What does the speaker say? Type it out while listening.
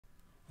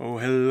Oh,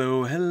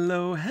 hello,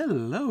 hello,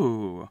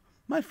 hello,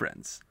 my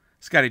friends.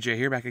 Scotty J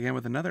here, back again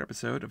with another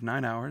episode of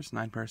 9 Hours,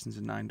 9 Persons,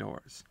 and 9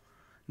 Doors.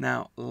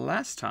 Now,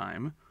 last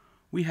time,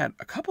 we had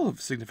a couple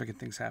of significant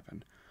things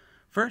happen.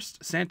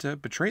 First, Santa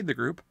betrayed the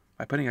group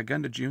by putting a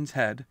gun to June's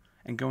head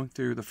and going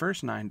through the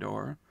first 9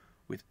 door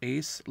with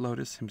Ace,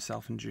 Lotus,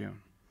 himself, and June.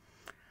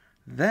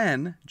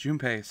 Then,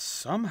 Junpei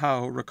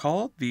somehow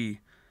recalled the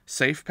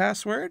safe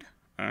password,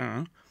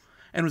 and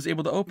was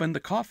able to open the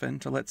coffin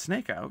to let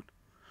Snake out,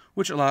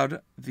 which allowed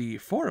the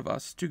 4 of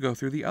us to go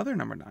through the other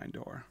number 9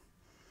 door.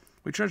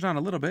 We trudged on a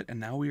little bit,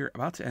 and now we are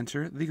about to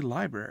enter the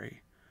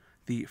library.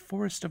 The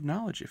forest of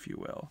knowledge, if you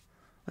will.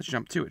 Let's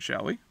jump to it,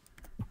 shall we?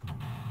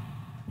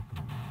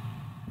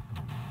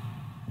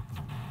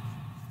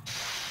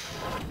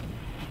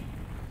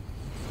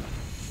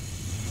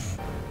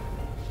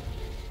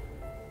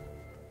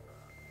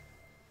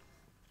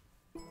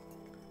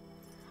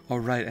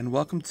 Alright, and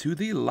welcome to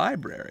the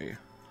library.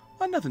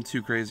 Well, nothing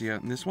too crazy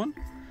out in this one.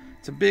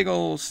 It's a big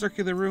old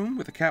circular room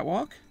with a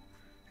catwalk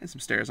and some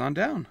stairs on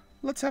down.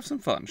 Let's have some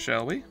fun,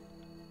 shall we?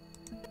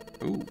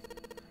 Ooh.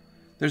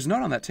 There's a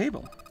note on that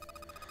table.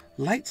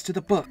 Lights to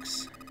the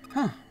books.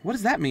 Huh, what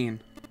does that mean?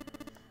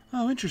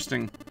 Oh,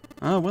 interesting.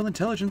 Well,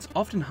 intelligence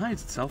often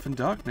hides itself in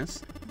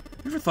darkness.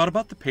 You ever thought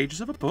about the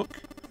pages of a book?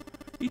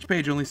 Each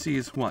page only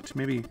sees, what,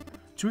 maybe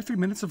 2 or 3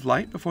 minutes of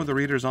light before the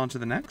reader is on to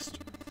the next?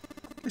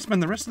 They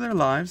spend the rest of their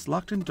lives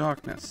locked in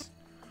darkness.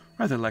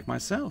 Rather like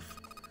myself.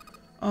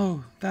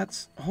 Oh,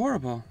 that's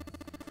horrible.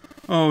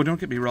 Oh, don't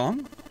get me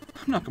wrong.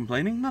 I'm not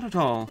complaining, not at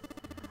all.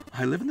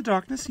 I live in the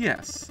darkness,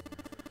 yes.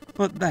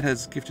 But that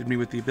has gifted me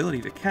with the ability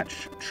to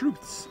catch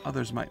truths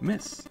others might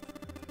miss.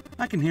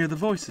 I can hear the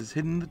voices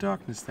hidden in the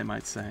darkness, they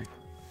might say.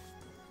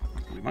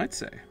 We might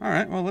say.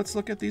 Alright, well, let's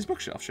look at these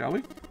bookshelves, shall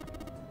we?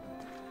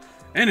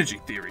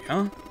 Energy theory,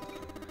 huh?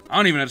 I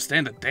don't even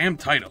understand the damn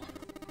title.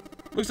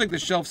 Looks like the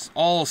shelf's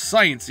all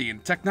science-y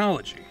and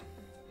technology.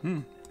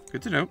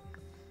 Good to know.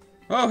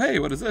 Oh, hey,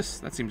 what is this?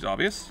 That seems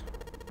obvious.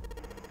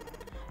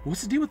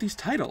 What's the deal with these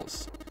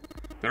titles?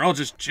 They're all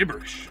just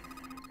gibberish.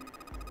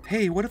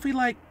 Hey, what if we,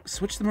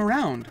 switch them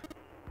around?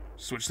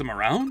 Switch them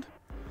around?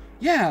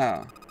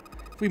 Yeah.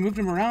 If we moved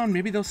them around,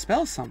 maybe they'll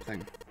spell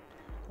something.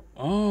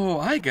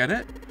 Oh, I get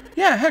it.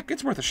 Yeah, heck,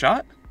 it's worth a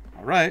shot.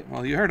 All right,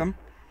 well, you heard him.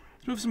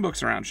 Let's move some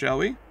books around, shall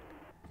we?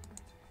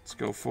 Let's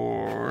go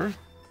for...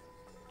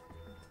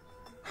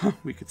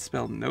 we could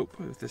spell nope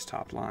with this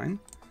top line.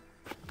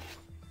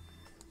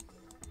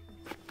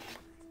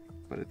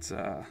 But it's,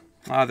 the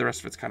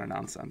rest of it's kind of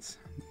nonsense.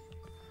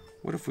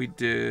 What if we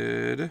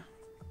did...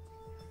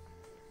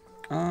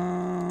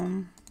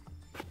 Oh,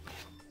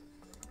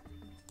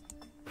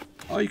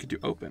 you could do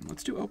open.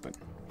 Let's do open.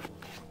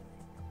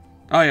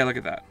 Oh, yeah, look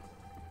at that.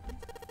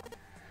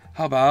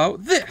 How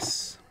about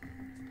this?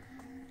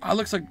 Oh, it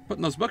looks like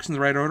putting those books in the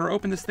right order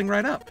opened this thing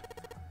right up.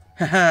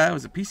 Haha, it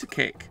was a piece of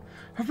cake.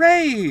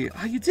 Hooray!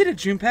 Oh, you did it,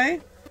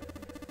 Junpei!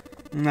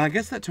 I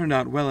guess that turned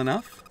out well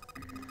enough.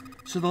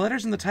 So the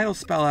letters in the title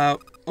spell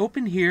out,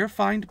 open here,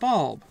 find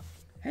bulb.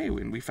 Hey,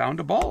 we found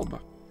a bulb.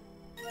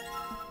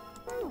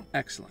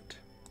 Excellent.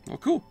 Well,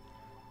 cool.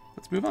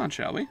 Let's move on,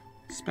 shall we?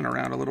 Spin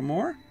around a little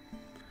more.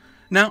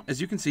 Now,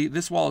 as you can see,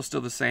 this wall is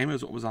still the same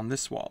as what was on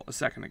this wall a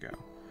second ago.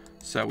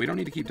 So we don't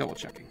need to keep double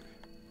checking.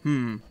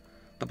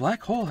 The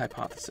black hole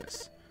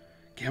hypothesis.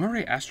 Gamma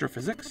ray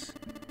astrophysics?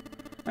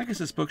 I guess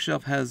this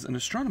bookshelf has an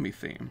astronomy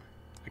theme.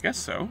 I guess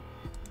so.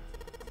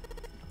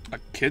 A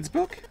kid's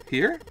book?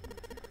 Here?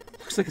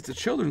 Looks like it's a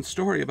children's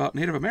story about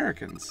Native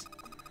Americans.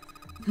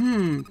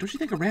 Don't you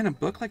think a random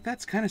book like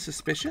that's kind of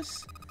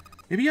suspicious?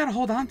 Maybe you ought to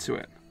hold on to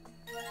it.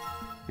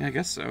 Yeah, I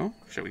guess so.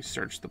 Shall we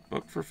search the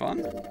book for fun?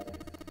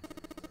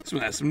 This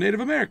one has some Native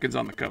Americans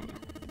on the cover.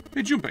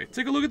 Hey, Junpei,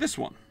 take a look at this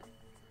one.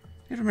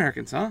 Native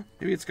Americans, huh?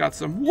 Maybe it's got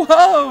some...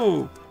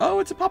 Whoa! Oh,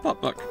 it's a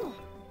pop-up book.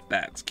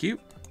 That's cute.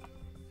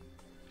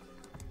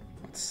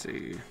 Let's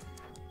see.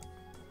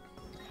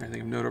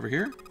 Anything of note over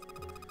here?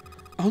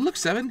 Oh, look,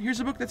 Seven. Here's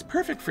a book that's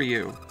perfect for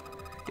you.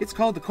 It's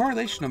called The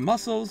Correlation of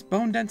Muscles,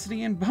 Bone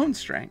Density, and Bone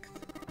Strength.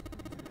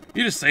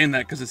 You're just saying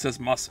that because it says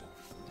muscle.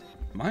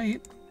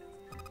 Might.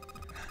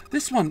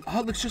 This one, oh,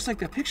 it looks just like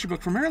that picture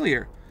book from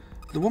earlier.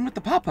 The one with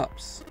the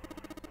pop-ups.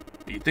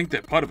 You think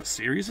they're part of a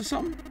series or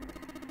something?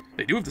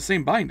 They do have the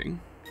same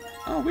binding.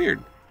 Oh,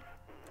 weird.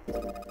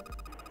 And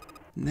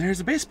there's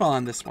a baseball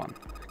on this one.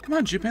 Come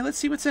on, Junpei, let's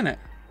see what's in it.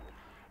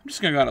 I'm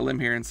just going to go out a limb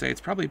here and say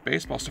it's probably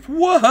baseball stuff.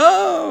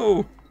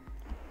 Whoa!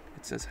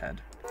 It says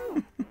head.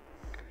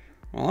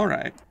 Well,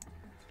 alright.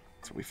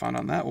 That's what we found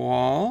on that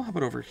wall. How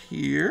about over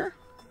here?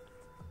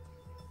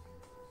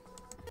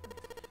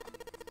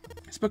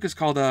 This book is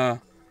called,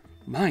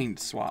 Mind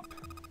Swap.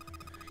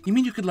 You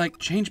mean you could,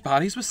 change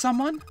bodies with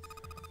someone?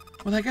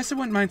 Well, I guess I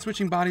wouldn't mind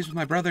switching bodies with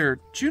my brother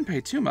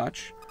Junpei too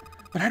much.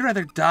 But I'd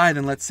rather die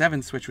than let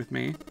Seven switch with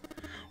me.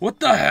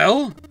 What the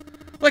hell?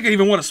 Like I'd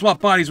even want to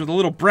swap bodies with a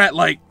little brat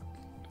like...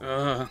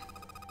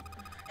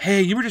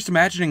 Hey, you were just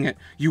imagining it.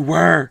 You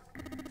were.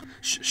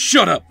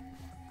 Shut up.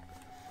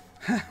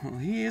 Well,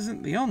 he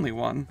isn't the only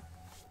one.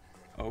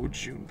 Oh,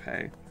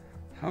 Junpei.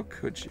 How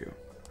could you?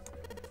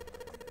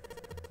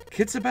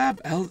 Kitsabab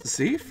El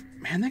Zif?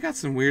 Man, they got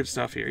some weird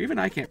stuff here. Even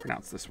I can't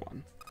pronounce this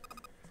one.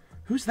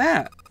 Who's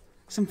that?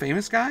 Some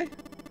famous guy?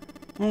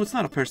 Well, it's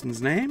not a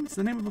person's name. It's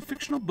the name of a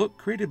fictional book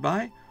created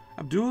by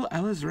Abdul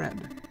Al-Azred.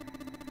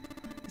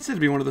 It's said to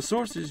be one of the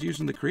sources used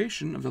in the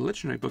creation of the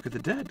legendary Book of the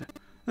Dead,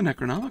 the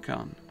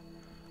Necronomicon.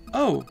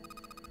 Oh,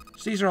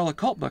 so these are all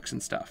occult books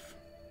and stuff.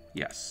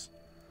 Yes,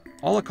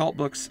 all occult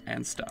books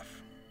and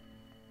stuff.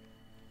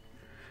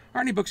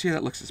 Aren't any books here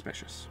that look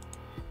suspicious?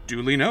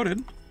 Duly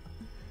noted.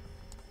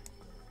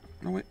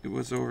 Oh wait, it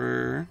was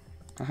over...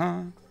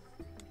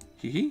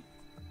 Hee.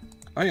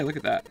 Oh yeah, look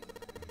at that.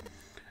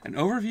 An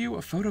overview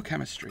of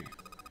photochemistry.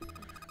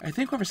 I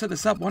think whoever set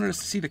this up wanted us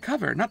to see the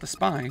cover, not the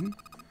spine.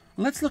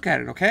 Let's look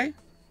at it, okay?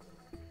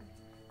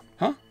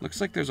 Huh? Looks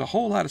like there's a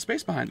whole lot of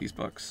space behind these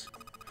books.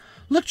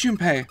 Look,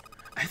 Junpei!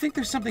 I think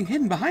there's something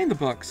hidden behind the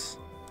books.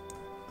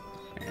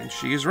 And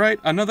she is right.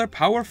 Another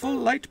powerful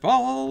light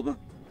bulb.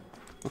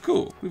 Well,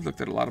 cool. We've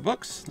looked at a lot of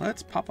books.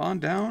 Let's pop on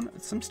down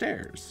some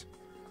stairs.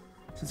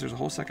 Since there's a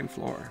whole second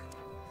floor.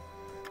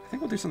 I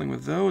think we'll do something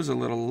with those a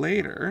little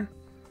later.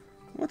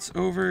 What's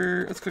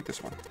over... Let's click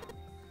this one.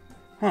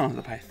 Huh,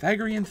 the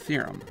Pythagorean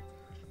Theorem.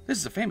 This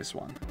is a famous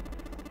one.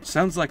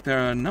 Sounds like there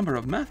are a number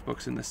of math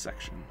books in this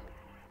section.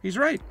 He's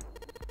right.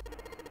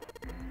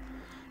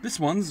 This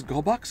one's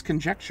Golbach's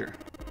Conjecture.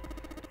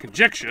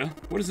 Conjecture?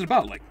 What is it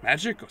about? Like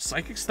magic or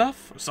psychic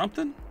stuff or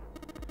something?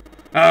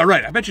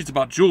 Right, I bet you it's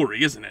about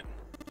jewelry, isn't it?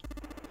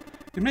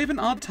 It may have an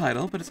odd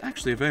title, but it's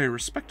actually a very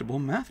respectable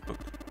math book.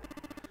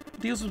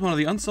 It deals with one of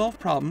the unsolved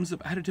problems of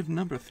additive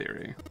number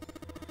theory.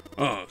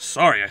 Oh,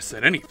 sorry I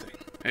said anything.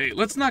 Hey,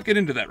 let's not get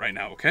into that right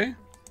now, okay?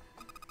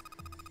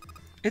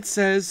 It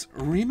says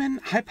Riemann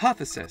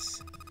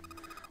hypothesis.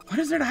 What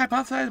is there to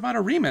hypothesize about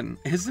a Riemann?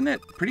 Isn't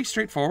it pretty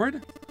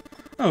straightforward?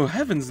 Oh,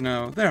 heavens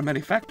no. There are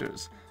many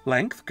factors.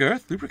 Length,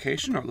 girth,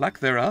 lubrication, or lack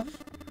thereof.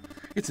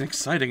 It's an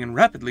exciting and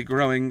rapidly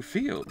growing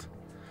field.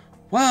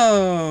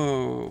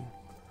 Whoa!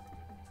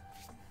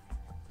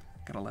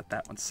 Gotta let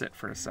that one sit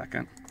for a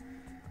second.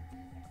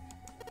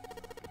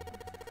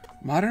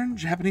 Modern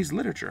Japanese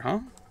literature, huh?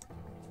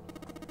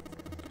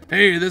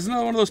 Hey, there's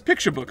another one of those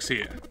picture books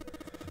here.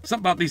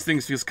 Something about these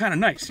things feels kind of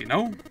nice, you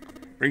know?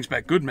 Brings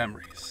back good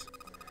memories.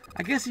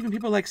 I guess even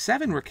people like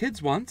Seven were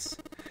kids once.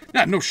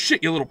 Nah, no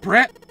shit, you little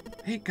brat!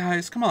 Hey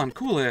guys, come on,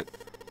 cool it.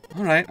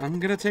 Alright, I'm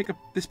gonna take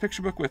this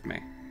picture book with me.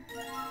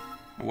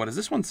 What does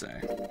this one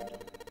say?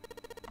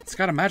 It's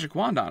got a magic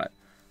wand on it.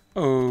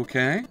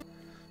 Okay.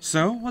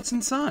 So, what's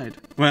inside?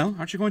 Well,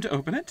 aren't you going to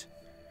open it?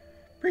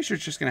 Pretty sure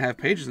it's just gonna have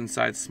pages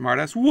inside,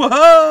 smartass.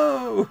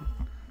 Whoa!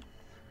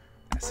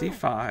 I see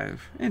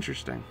 5.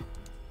 Interesting.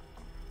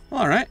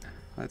 Alright.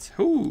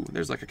 Ooh,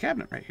 there's like a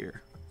cabinet right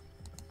here.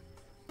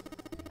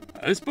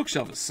 This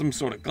bookshelf is some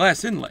sort of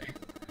glass inlay.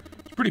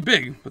 It's pretty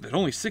big, but there's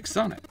only 6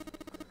 on it.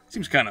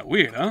 Seems kind of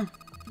weird, huh?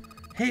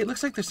 Hey, it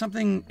looks like there's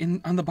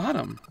something on the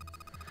bottom.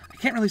 I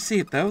can't really see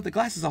it, though. The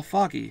glass is all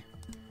foggy.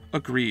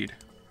 Agreed.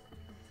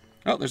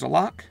 Oh, there's a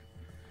lock.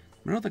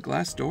 The middle of the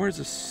glass door is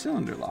a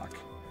cylinder lock.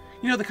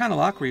 You know, the kind of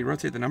lock where you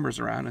rotate the numbers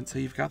around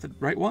until you've got the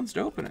right ones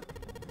to open it.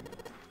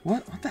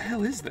 What the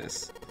hell is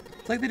this?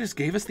 It's like they just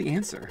gave us the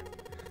answer.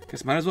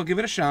 Guess might as well give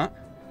it a shot.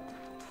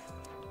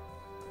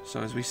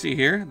 So as we see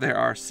here, there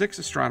are 6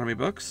 astronomy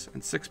books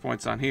and 6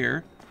 points on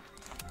here.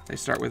 They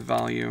start with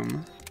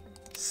volume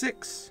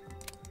 6.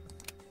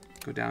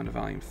 Go down to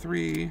volume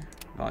 3,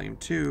 volume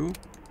 2,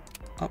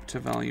 up to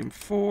volume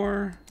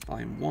 4,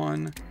 volume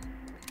 1,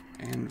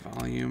 and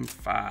volume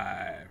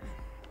 5.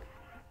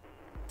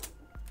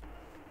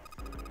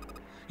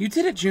 You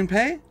did it,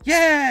 Junpei!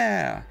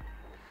 Yeah!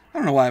 I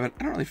don't know why, but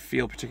I don't really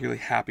feel particularly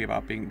happy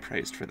about being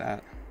praised for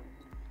that.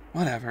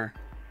 Whatever.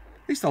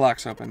 At least the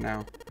lock's open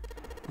now.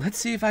 Let's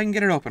see if I can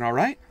get it open,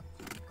 alright?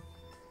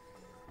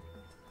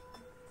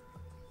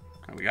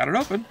 We got it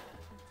open.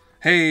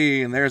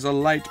 Hey, and there's a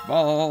light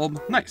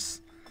bulb.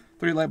 Nice.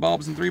 3 light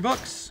bulbs and 3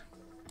 books.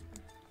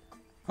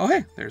 Oh,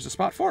 hey, there's a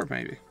spot for it,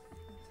 maybe.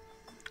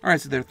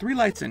 Alright, so there are 3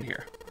 lights in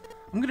here.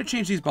 I'm going to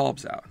change these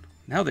bulbs out.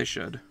 Now they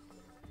should.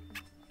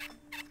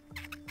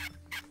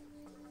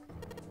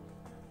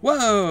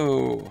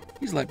 Whoa!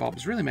 These light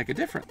bulbs really make a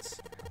difference.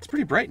 It's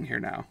pretty bright in here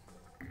now.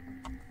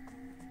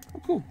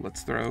 Oh, cool.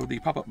 Let's throw the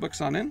pop-up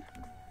books on in.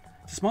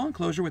 It's a small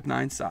enclosure with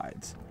 9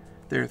 sides.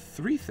 There are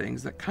 3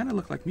 things that kind of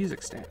look like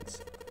music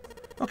stands.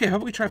 Okay, how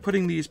about we try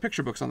putting these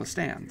picture books on the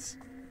stands?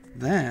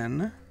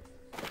 Then...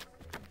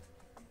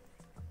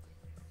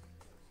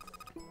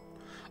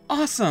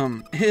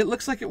 Awesome! It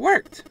looks like it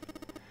worked!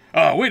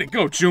 Oh, way to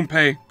go,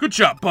 Junpei! Good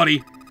job,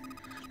 buddy!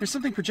 There's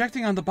something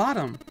projecting on the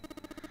bottom.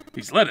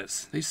 These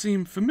letters, they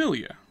seem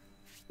familiar.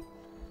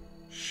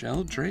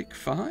 Sheldrake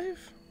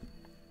 5?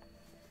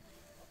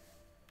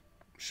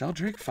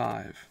 Sheldrake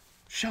 5.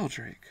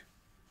 Sheldrake.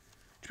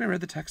 Should I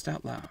read the text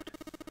out loud?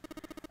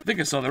 I think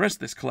I saw the rest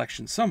of this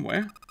collection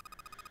somewhere.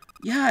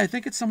 Yeah, I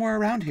think it's somewhere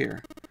around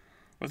here.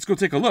 Let's go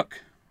take a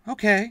look.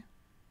 Okay.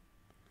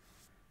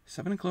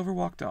 7 and Clover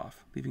walked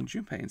off, leaving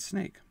Junpei and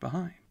Snake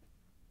behind.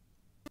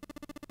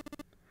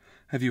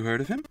 Have you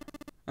heard of him?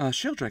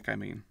 Sheldrake, I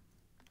mean.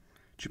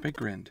 Junpei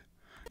grinned.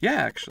 Yeah,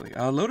 actually.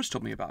 Lotus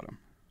told me about him.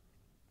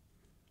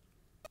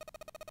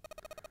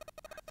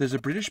 There's a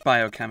British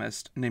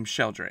biochemist named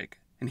Sheldrake,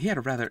 and he had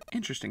a rather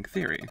interesting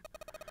theory.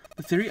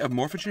 The theory of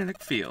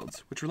morphogenetic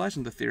fields, which relies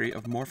on the theory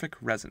of morphic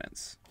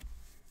resonance.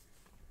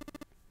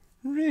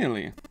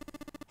 Really?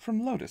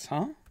 From Lotus,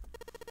 huh?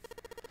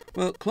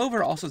 Well,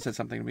 Clover also said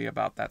something to me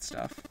about that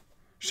stuff.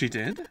 She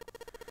did?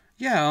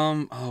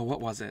 Yeah,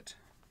 what was it?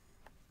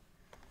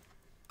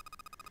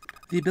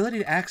 The ability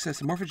to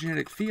access a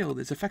morphogenetic field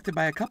is affected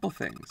by a couple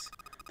things.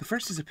 The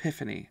first is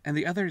epiphany, and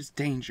the other is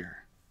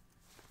danger.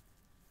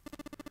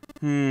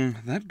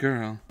 That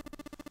girl.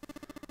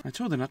 I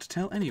told her not to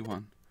tell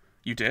anyone.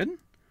 You did?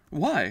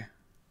 Why?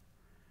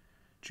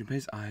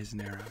 Junpei's eyes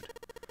narrowed.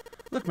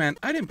 Look, man,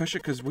 I didn't push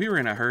it because we were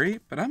in a hurry,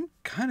 but I'm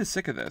kind of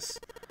sick of this.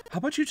 How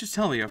about you just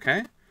tell me,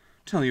 okay?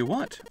 Tell you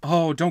what?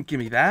 Oh, don't give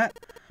me that.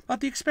 About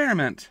the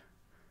experiment.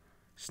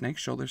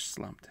 Snake's shoulders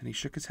slumped, and he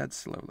shook his head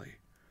slowly.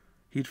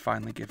 He'd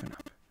finally given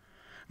up.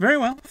 Very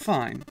well,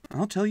 fine.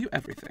 I'll tell you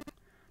everything.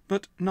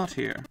 But not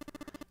here.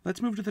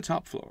 Let's move to the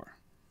top floor.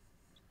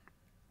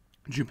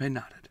 Junpei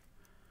nodded.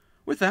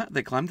 With that,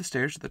 they climbed the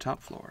stairs to the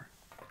top floor.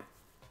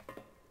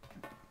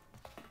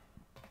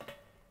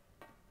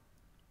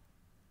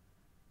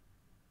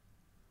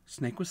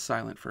 Snake was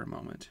silent for a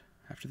moment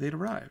after they'd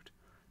arrived,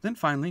 then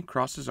finally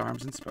crossed his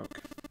arms and spoke.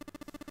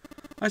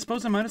 I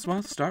suppose I might as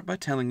well start by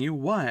telling you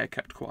why I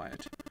kept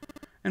quiet,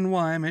 and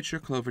why I made sure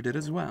Clover did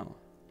as well.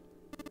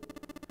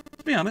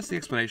 To be honest, the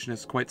explanation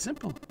is quite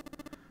simple.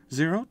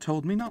 Zero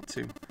told me not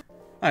to.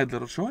 I had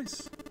little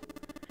choice.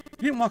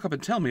 He didn't walk up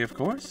and tell me, of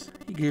course.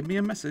 He gave me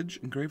a message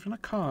engraved on a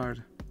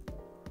card.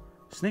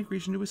 Snake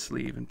reached into his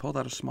sleeve and pulled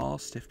out a small,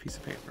 stiff piece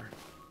of paper.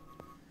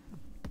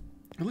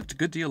 It looked a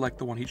good deal like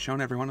the one he'd shown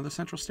everyone on the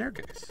central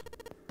staircase.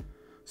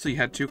 So you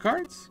had 2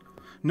 cards?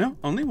 No,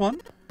 only one.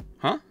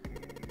 Huh?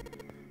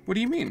 What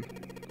do you mean?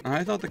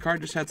 I thought the card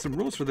just had some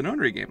rules for the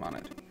notary game on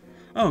it.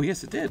 Oh,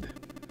 yes, it did.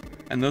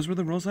 And those were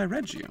the rules I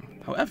read you.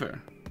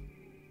 However,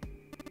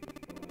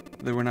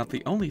 they were not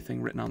the only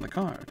thing written on the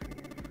card.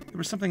 There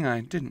was something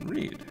I didn't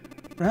read.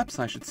 Perhaps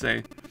I should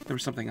say there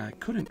was something I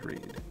couldn't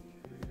read.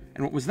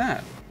 And what was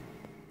that?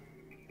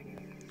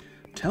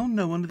 Tell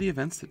no one of the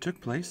events that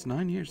took place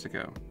 9 years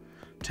ago.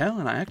 Tell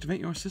and I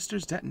activate your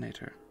sister's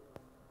detonator.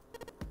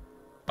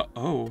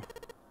 Oh.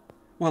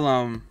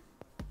 Well,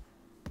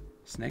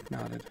 Snake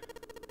nodded.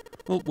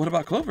 Well, what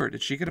about Clover?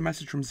 Did she get a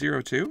message from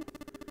Zero too?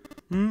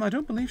 I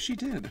don't believe she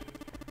did.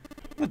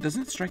 But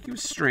doesn't it strike you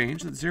as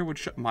strange that Zero would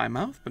shut my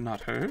mouth, but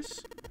not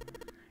hers?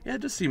 Yeah,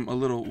 it does seem a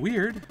little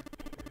weird.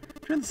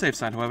 To be on the safe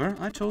side, however,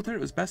 I told her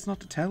it was best not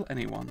to tell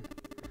anyone.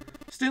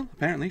 Still,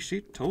 apparently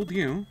she told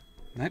you.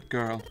 That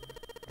girl.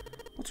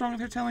 What's wrong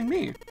with her telling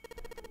me?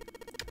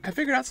 I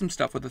figured out some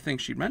stuff with the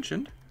things she'd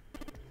mentioned.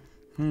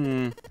 I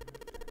mean,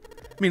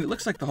 it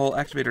looks like the whole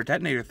activator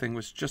detonator thing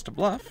was just a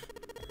bluff.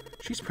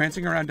 She's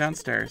prancing around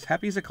downstairs,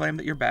 happy as a clam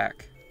that you're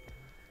back.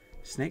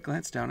 Snake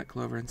glanced down at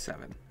Clover and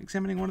Seven,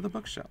 examining one of the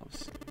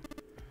bookshelves.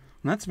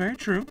 That's very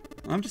true.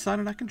 I've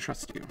decided I can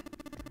trust you.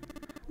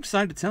 I've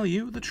decided to tell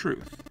you the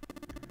truth.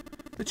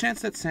 The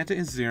chance that Santa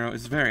is Zero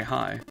is very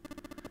high,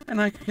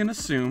 and I can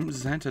assume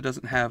Santa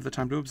doesn't have the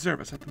time to observe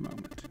us at the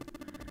moment.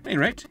 At any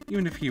rate,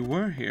 even if he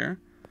were here,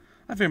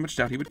 I very much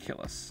doubt he would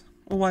kill us.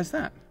 Well, why's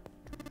that?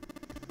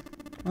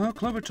 Well,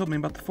 Clover told me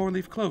about the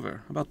 4-leaf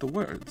clover, about the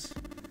words.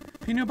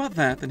 If he knew about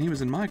that, then he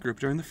was in my group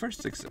during the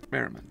first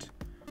experiment.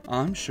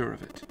 I'm sure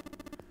of it.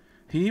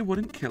 He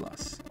wouldn't kill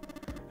us,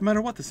 no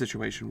matter what the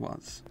situation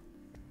was.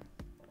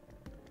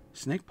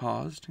 Snake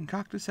paused and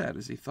cocked his head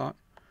as he thought,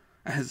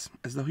 as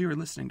though he were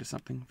listening to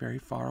something very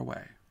far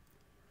away.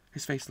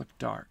 His face looked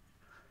dark,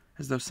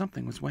 as though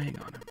something was weighing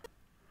on him.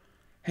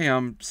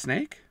 Hey,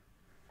 Snake?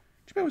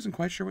 Junpei wasn't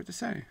quite sure what to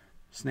say.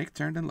 Snake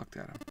turned and looked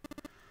at him.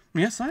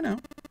 Yes, I know.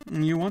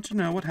 You want to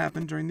know what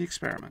happened during the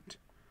experiment.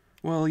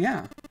 Well,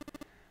 yeah.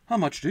 How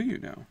much do you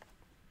know?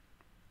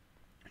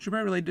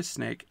 Junpei relayed to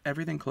Snake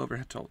everything Clover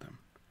had told him.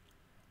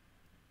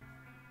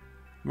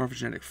 The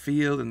morphogenetic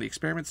field and the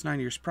experiments 9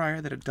 years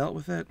prior that had dealt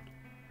with it.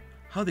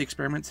 How the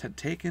experiments had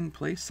taken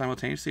place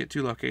simultaneously at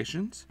 2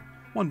 locations,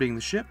 one being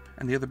the ship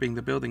and the other being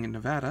the building in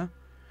Nevada,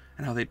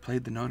 and how they'd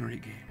played the notary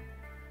game.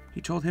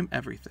 He told him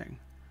everything.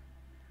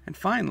 And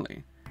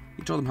finally,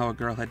 he told him how a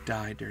girl had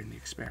died during the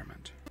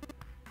experiment.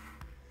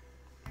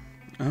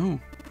 Oh,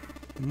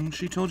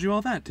 she told you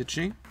all that, did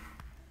she?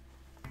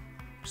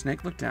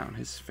 Snake looked down.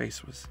 His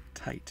face was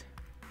tight.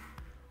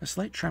 A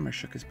slight tremor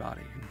shook his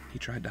body, and he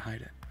tried to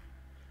hide it.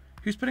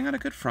 He was putting on a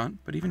good front,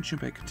 but even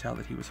Junpei could tell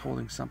that he was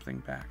holding something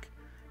back,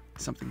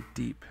 something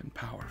deep and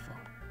powerful.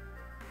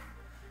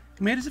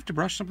 He made as if to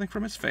brush something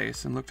from his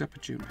face and looked up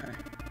at Junpei.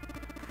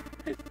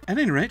 At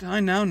any rate, I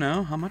now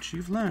know how much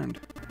you've learned.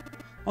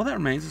 All that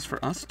remains is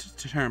for us to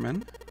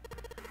determine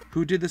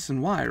who did this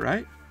and why,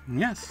 right?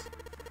 Yes.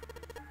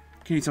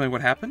 Can you tell me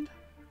what happened?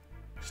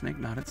 Snake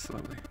nodded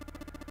slowly.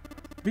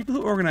 The people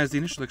who organized the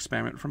initial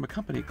experiment were from a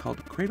company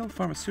called Cradle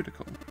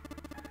Pharmaceutical.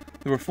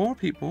 There were 4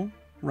 people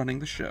running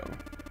the show.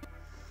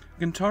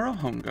 Gentaro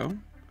Hongo,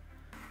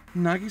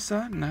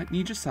 Nagisa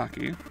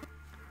Nijisaki,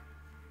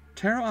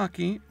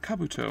 Teruaki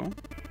Kabuto,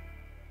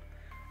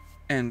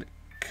 and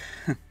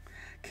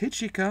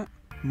Keichika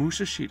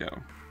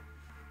Musashido.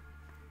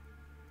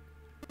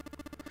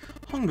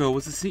 Hongo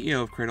was the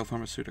CEO of Cradle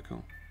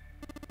Pharmaceutical.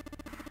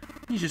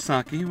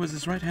 Nijisaki was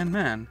his right-hand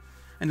man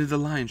and did the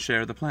lion's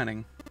share of the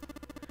planning.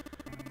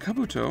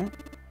 Kabuto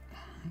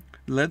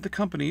led the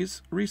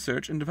company's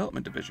research and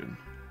development division.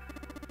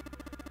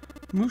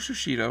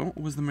 Musashido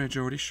was the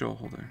majority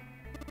shareholder.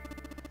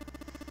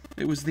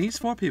 It was these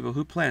four people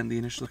who planned the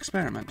initial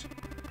experiment.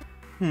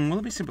 Well,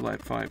 let me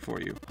simplify it for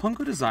you.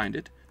 Hongo designed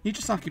it,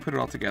 Nijisaki put it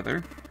all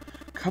together,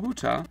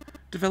 Kabuto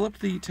developed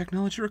the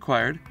technology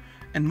required,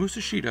 and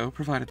Musashido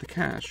provided the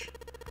cash.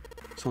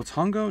 So it's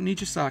Hongo,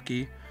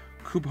 Nijisaki,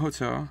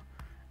 Kabuto,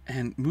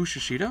 and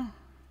Musashido?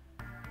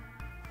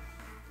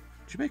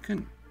 Jubei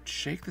couldn't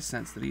shake the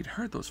sense that he'd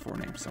heard those four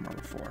names somewhere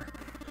before.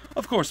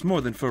 Of course,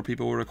 more than 4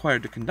 people were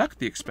required to conduct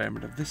the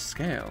experiment of this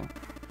scale.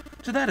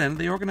 To that end,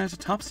 they organized a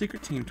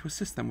top-secret team to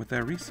assist them with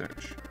their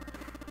research.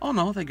 All in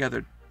all, they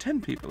gathered 10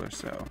 people or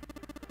so.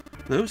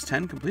 Those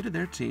 10 completed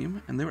their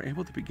team, and they were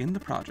able to begin the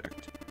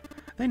project.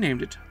 They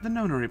named it the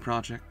Nonary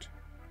Project.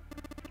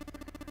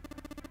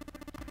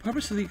 The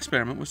purpose of the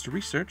experiment was to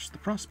research the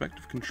prospect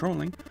of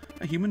controlling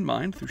a human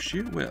mind through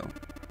sheer will.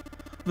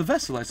 The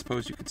vessel, I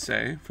suppose you could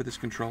say, for this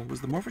control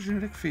was the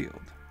morphogenetic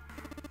field.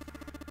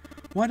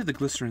 Why did the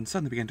glycerin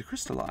suddenly begin to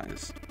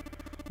crystallize?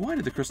 Why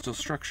did the crystal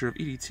structure of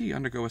EDT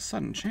undergo a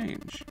sudden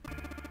change?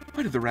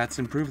 Why did the rats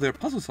improve their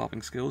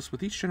puzzle-solving skills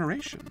with each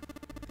generation?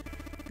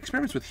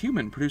 Experiments with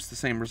human produced the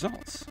same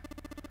results.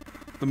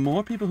 The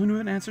more people who knew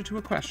an answer to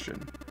a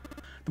question,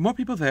 the more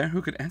people there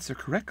who could answer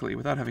correctly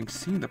without having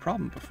seen the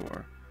problem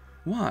before.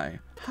 Why?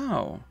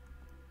 How?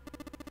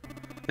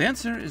 The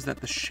answer is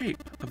that the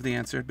shape of the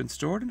answer had been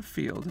stored in a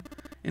field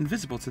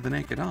invisible to the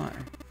naked eye,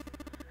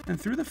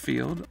 and through the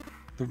field,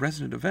 the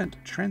resonant event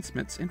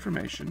transmits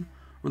information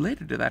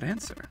related to that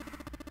answer.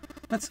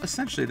 That's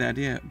essentially the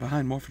idea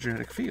behind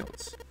morphogenetic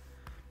fields.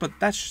 But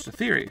that's just a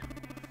theory.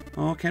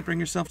 Oh, can't bring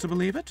yourself to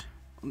believe it?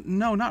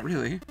 No, not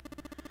really.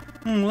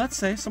 Let's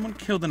say someone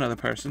killed another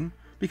person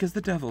because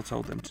the devil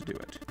told them to do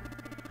it.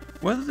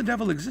 Whether the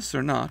devil exists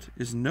or not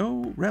is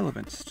no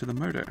relevance to the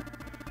murder.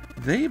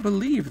 They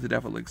believe the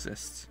devil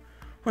exists.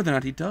 Whether or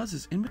not he does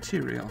is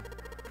immaterial.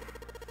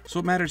 So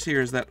what matters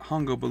here is that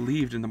Hongo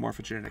believed in the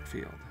morphogenetic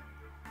field.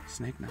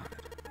 Snake nodded.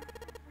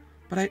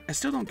 But I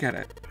still don't get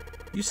it.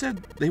 You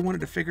said they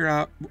wanted to figure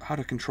out how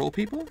to control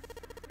people?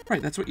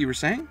 Right, that's what you were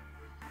saying?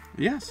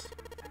 Yes.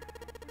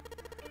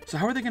 So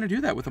how are they going to do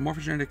that with a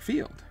morphogenetic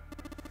field?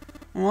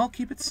 Well, I'll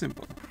keep it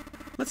simple.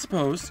 Let's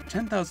suppose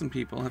 10,000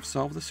 people have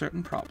solved a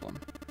certain problem.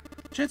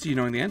 The chance of you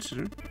knowing the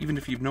answer, even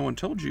if no one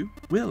told you,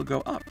 will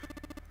go up.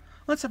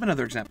 Let's have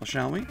another example,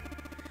 shall we?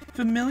 If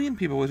 1 million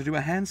people were to do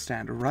a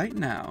handstand right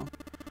now,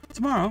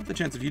 tomorrow the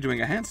chance of you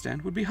doing a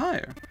handstand would be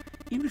higher,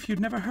 even if you'd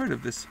never heard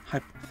of this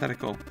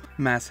hypothetical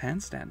mass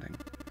handstanding.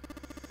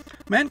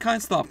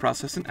 Mankind's thought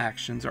process and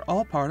actions are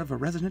all part of a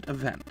resonant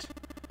event.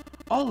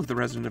 All of the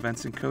resonant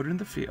events encoded in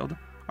the field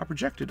are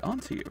projected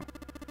onto you.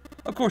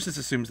 Of course, this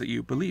assumes that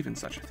you believe in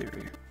such a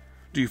theory.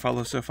 Do you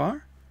follow so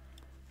far?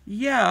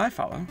 Yeah, I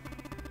follow.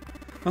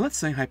 Well, let's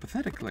say,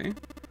 hypothetically,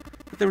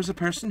 that there was a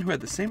person who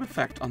had the same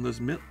effect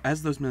on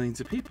as those millions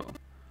of people.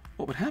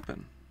 What would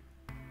happen?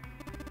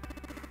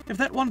 If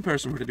that one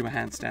person were to do a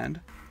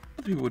handstand,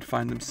 other people would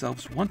find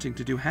themselves wanting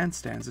to do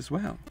handstands as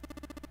well.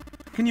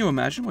 Can you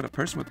imagine what a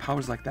person with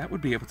powers like that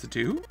would be able to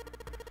do?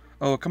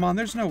 Oh, come on,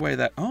 there's no way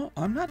that... Oh,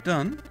 I'm not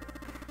done.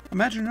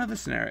 Imagine another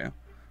scenario.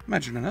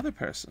 Imagine another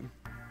person.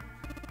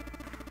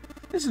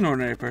 This is an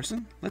ordinary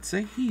person. Let's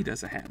say he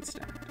does a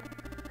handstand.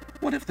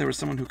 What if there was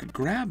someone who could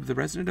grab the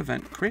resonant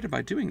event created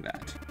by doing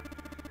that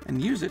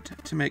and use it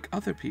to make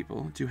other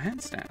people do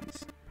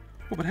handstands?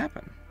 What would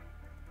happen?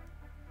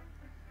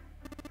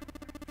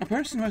 A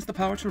person who has the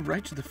power to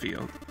write to the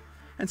field,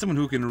 and someone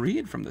who can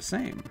read from the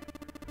same.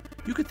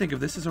 You could think of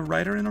this as a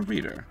writer and a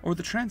reader, or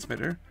the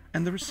transmitter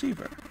and the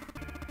receiver.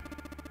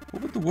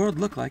 What would the world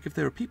look like if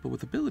there were people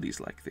with abilities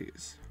like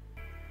these?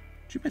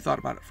 Junpei thought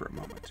about it for a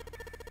moment.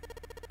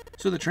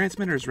 So the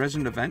transmitter's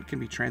resonant event can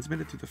be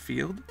transmitted through the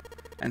field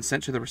and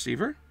sent to the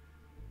receiver?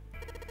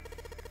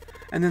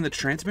 And then the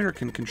transmitter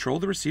can control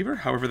the receiver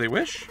however they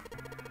wish?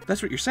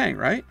 That's what you're saying,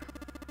 right?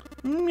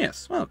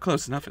 Yes, well,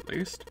 close enough at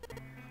least.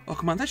 Oh,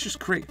 come on, that's just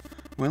great.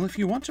 Well, if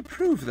you want to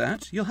prove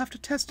that, you'll have to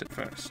test it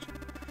first.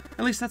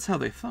 At least that's how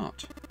they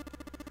thought.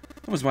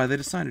 That was why they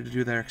decided to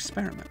do their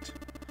experiment.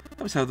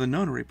 That was how the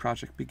Nonary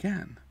Project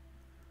began.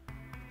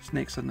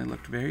 Snake suddenly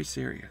looked very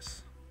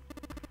serious.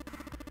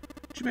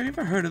 Junpei, have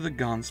you ever heard of the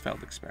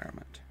Gonsfeld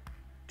experiment?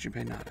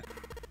 Junpei nodded.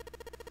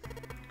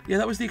 Yeah,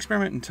 that was the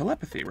experiment in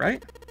telepathy,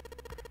 right?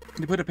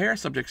 They put a pair of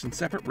subjects in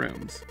separate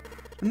rooms,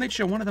 and they'd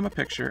show one of them a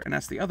picture and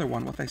ask the other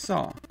one what they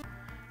saw.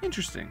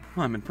 Interesting.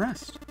 Well, I'm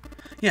impressed.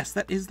 Yes,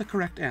 that is the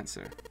correct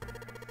answer.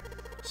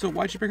 So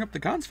why'd you bring up the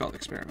Gonsfeld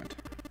experiment?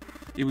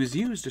 It was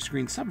used to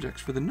screen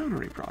subjects for the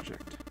Nonary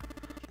Project.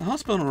 The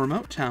hospital in a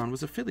remote town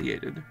was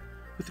affiliated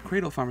with the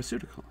Cradle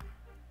Pharmaceutical.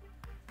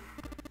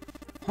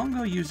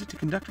 Hongo used it to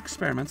conduct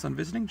experiments on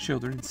visiting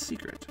children in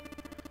secret.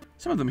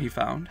 Some of them, he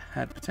found,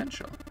 had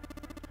potential.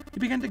 He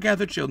began to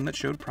gather children that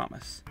showed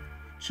promise,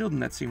 children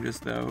that seemed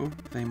as though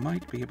they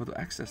might be able to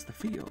access the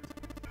field.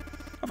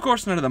 Of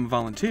course, none of them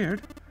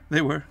volunteered. They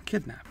were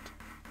kidnapped.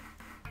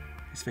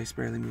 His face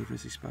barely moved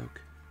as he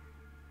spoke.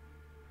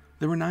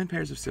 There were 9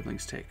 pairs of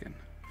siblings taken,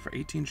 for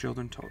 18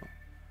 children total.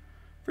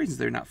 For reasons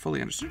they were not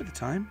fully understood at the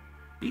time,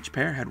 each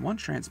pair had 1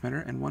 transmitter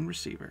and 1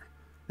 receiver.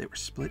 They were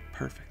split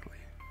perfectly.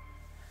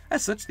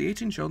 As such, the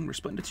 18 children were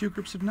split into 2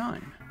 groups of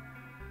 9.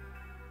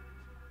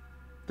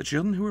 The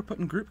children who were put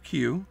in Group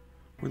Q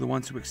were the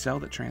ones who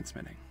excelled at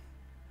transmitting.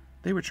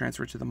 They were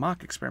transferred to the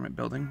mock experiment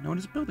building known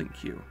as Building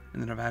Q in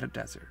the Nevada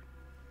desert.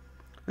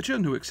 The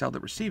children who excelled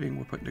at receiving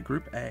were put into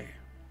Group A.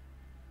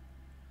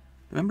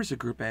 The members of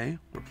Group A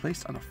were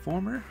placed on a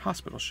former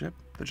hospital ship,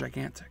 the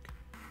Gigantic.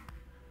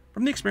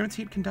 From the experiments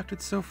he had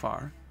conducted so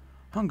far,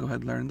 Hongo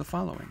had learned the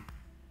following.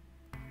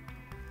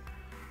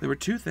 There were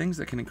 2 things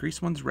that can increase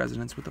one's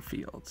resonance with the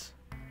fields.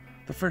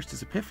 The first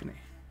is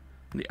epiphany,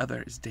 and the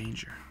other is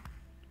danger.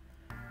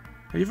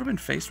 Have you ever been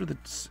faced with an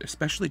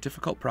especially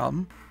difficult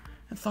problem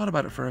and thought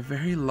about it for a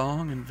very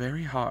long and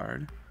very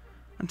hard,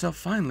 until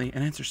finally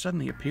an answer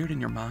suddenly appeared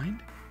in your mind?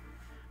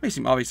 It may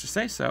seem obvious to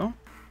say so,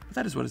 but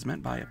that is what is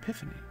meant by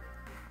epiphany.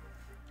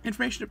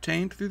 Information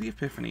obtained through the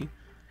epiphany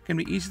can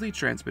be easily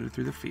transmitted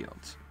through the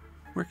fields,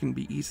 where it can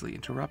be easily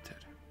interrupted.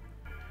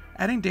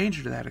 Adding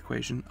danger to that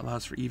equation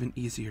allows for even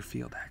easier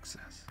field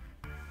access.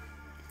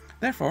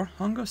 Therefore,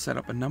 Hongo set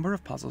up a number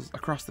of puzzles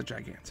across the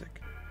Gigantic.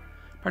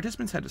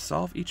 Participants had to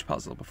solve each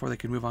puzzle before they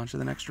could move on to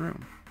the next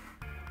room.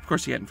 Of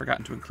course, he hadn't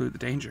forgotten to include the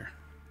danger.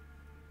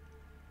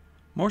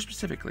 More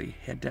specifically,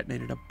 he had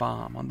detonated a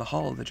bomb on the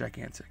hull of the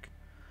Gigantic.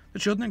 The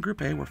children in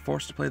Group A were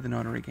forced to play the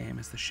notary game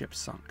as the ship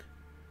sunk.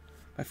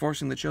 By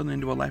forcing the children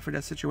into a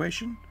life-or-death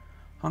situation,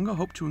 Hongo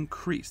hoped to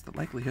increase the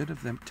likelihood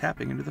of them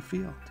tapping into the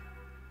field.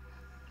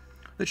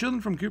 The children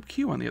from Group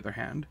Q, on the other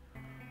hand,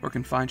 were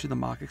confined to the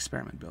mock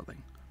experiment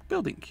building,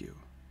 Building Q.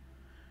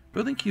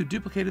 Building Q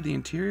duplicated the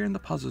interior and the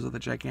puzzles of the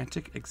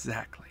Gigantic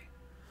exactly.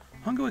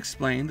 Hongo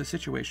explained the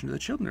situation to the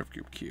children of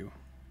Group Q.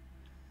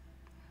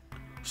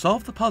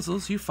 Solve the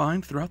puzzles you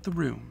find throughout the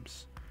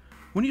rooms.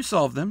 When you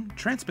solve them,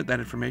 transmit that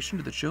information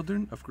to the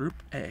children of Group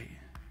A.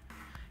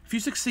 If you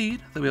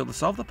succeed, they'll be able to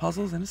solve the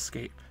puzzles and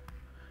escape.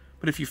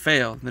 But if you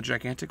fail, then the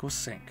Gigantic will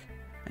sink,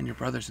 and your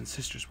brothers and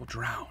sisters will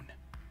drown.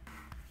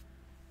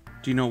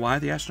 Do you know why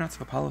the astronauts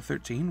of Apollo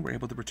 13 were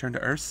able to return to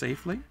Earth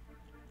safely?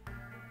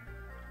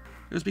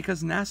 It was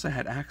because NASA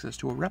had access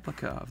to a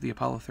replica of the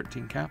Apollo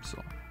 13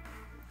 capsule.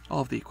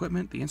 All of the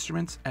equipment, the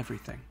instruments,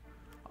 everything.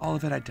 All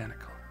of it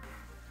identical.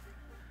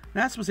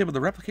 NASA was able to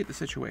replicate the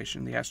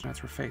situation the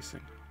astronauts were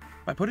facing.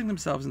 By putting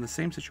themselves in the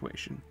same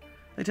situation,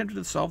 they attempted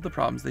to solve the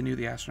problems they knew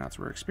the astronauts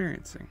were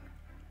experiencing.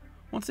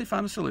 Once they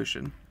found a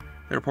solution,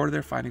 they reported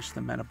their findings to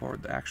the men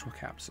aboard the actual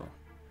capsule.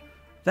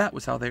 That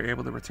was how they were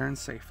able to return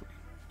safely.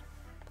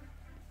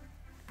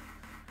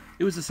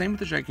 It was the same with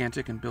the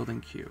Gigantic and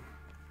Building Q.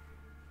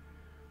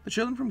 The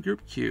children from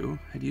Group Q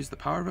had used the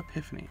power of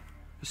epiphany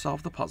to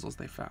solve the puzzles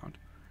they found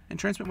and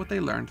transmit what they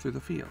learned through the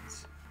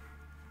fields.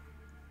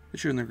 The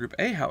children in Group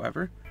A,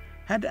 however,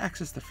 had to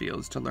access the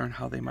fields to learn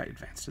how they might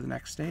advance to the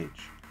next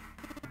stage.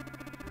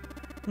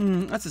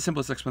 That's the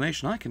simplest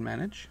explanation I can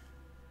manage.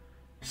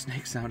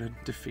 Snake sounded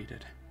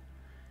defeated.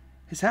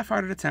 His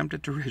half-hearted attempt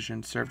at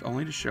derision served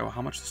only to show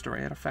how much the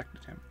story had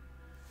affected him.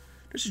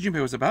 Just as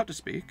Junpei was about to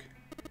speak...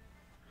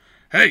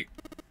 Hey!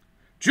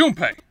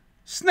 Junpei!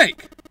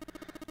 Snake!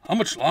 How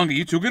much longer are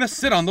you two gonna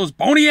sit on those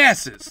bony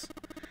asses?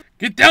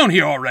 Get down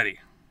here already!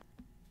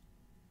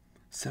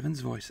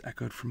 Seven's voice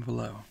echoed from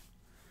below.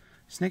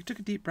 Snake took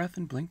a deep breath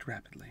and blinked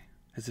rapidly,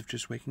 as if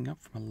just waking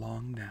up from a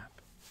long nap.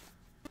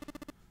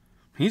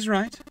 He's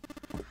right.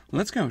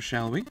 Let's go,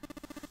 shall we?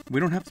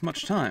 We don't have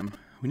much time.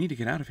 We need to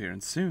get out of here,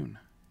 and soon.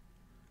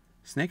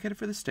 Snake headed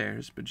for the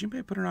stairs, but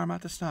Junpei put an arm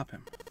out to stop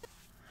him.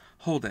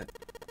 Hold it.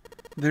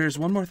 There's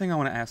one more thing I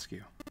want to ask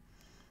you.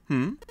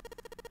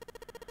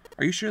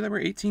 Are you sure there were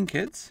 18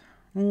 kids?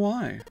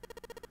 Why?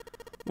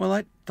 Well,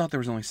 I thought there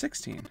was only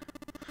 16.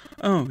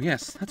 Oh,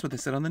 yes, that's what they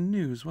said on the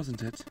news,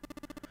 wasn't it?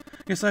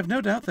 Yes, I've no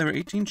doubt there were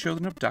 18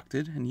 children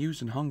abducted and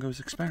used in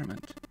Hongo's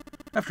experiment.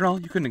 After all,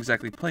 you couldn't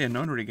exactly play a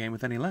nonary game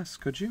with any less,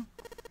 could you?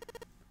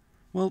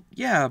 Well,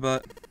 yeah,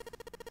 but...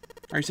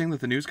 Are you saying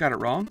that the news got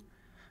it wrong?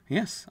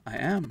 Yes, I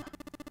am.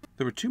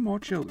 There were 2 more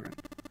children.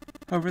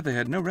 However, they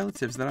had no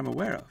relatives that I'm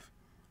aware of.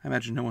 I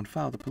imagine no one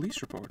filed a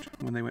police report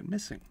when they went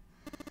missing.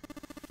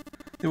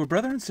 They were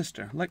brother and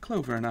sister, like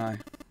Clover and I.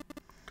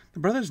 The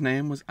brother's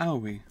name was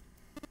Aoi,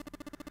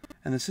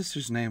 and the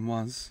sister's name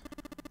was...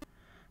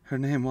 Her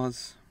name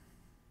was...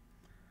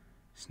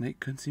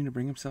 Snake couldn't seem to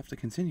bring himself to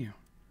continue.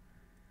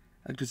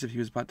 It looked as if he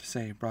was about to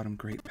say it brought him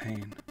great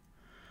pain.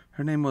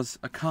 Her name was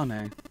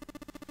Akane.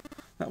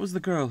 That was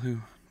the girl who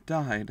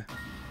died.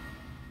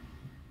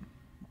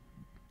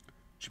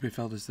 Junpei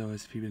felt as though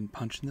as if he'd been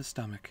punched in the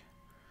stomach.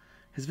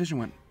 His vision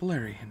went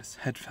blurry and his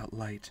head felt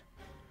light.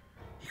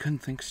 He couldn't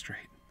think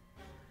straight.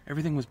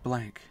 Everything was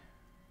blank.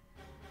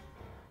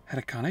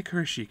 Had Akane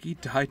Kurashiki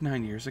died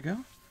 9 years ago?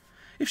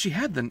 If she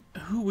had, then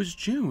who was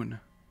June?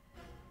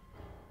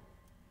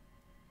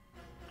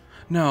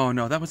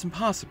 No, that was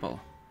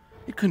impossible.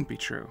 It couldn't be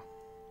true.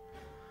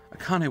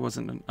 Akane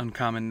wasn't an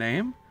uncommon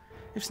name.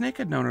 If Snake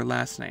had known her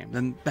last name,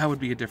 then that would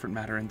be a different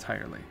matter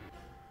entirely.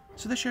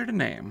 So they shared a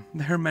name.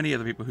 There are many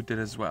other people who did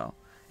as well.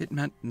 It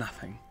meant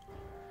nothing.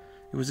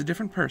 It was a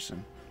different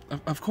person.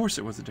 Of course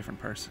it was a different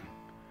person.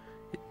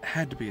 It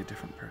had to be a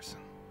different person.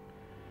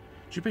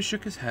 Junpei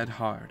shook his head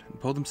hard and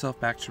pulled himself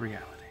back to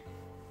reality.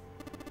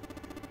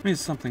 Is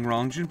something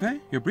wrong,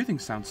 Junpei? Your breathing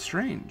sounds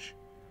strange.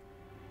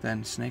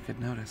 Then Snake had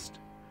noticed.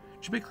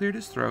 Junpei cleared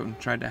his throat and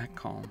tried to act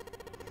calm.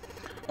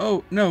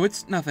 Oh, no,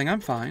 it's nothing. I'm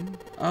fine.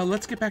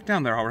 Let's get back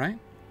down there, all right?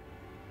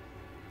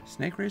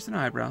 Snake raised an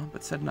eyebrow,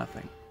 but said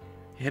nothing.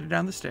 He headed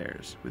down the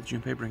stairs, with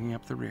Junpei bringing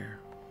up the rear.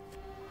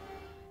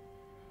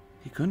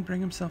 He couldn't bring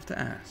himself to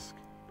ask.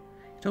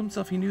 He told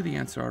himself he knew the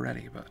answer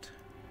already, but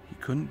he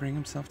couldn't bring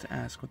himself to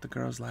ask what the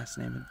girl's last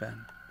name had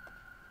been.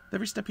 With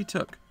every step he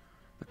took,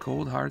 the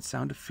cold, hard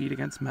sound of feet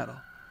against metal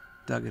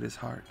dug at his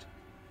heart.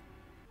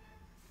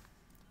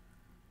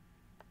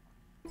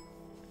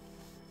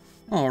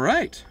 All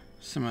right.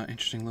 Some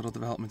interesting little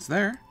developments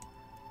there.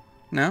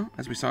 Now,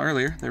 as we saw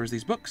earlier, there was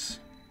these books.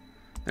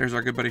 There's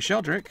our good buddy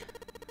Sheldrake.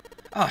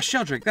 Ah,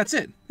 Sheldrake, that's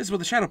it. This is what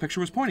the shadow picture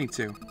was pointing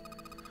to.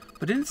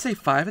 But didn't it say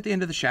 5 at the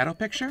end of the shadow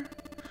picture?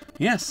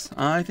 Yes,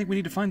 I think we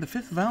need to find the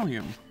 5th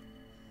volume.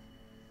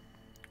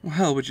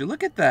 Well, would you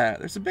look at that?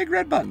 There's a big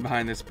red button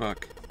behind this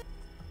book.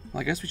 Well,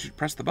 I guess we should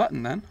press the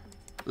button then.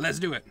 Let's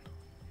do it.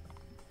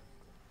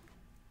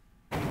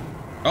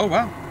 Oh,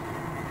 wow.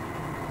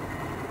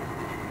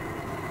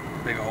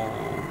 Big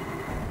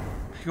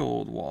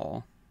old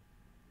wall.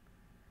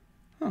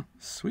 Huh,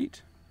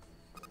 sweet.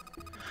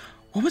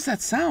 What was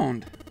that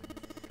sound?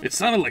 It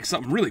sounded like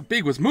something really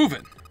big was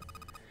moving.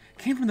 It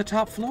came from the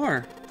top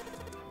floor.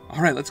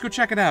 All right, let's go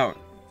check it out.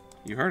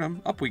 You heard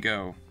him. Up we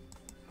go.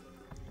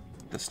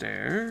 The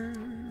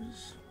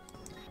stairs.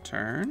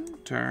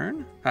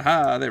 Turn.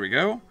 Haha, there we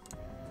go.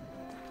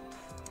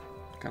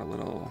 Got a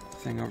little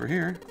thing over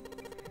here.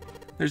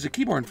 There's a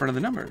keyboard in front of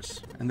the numbers,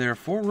 and there are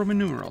 4 Roman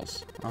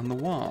numerals on the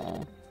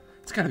wall.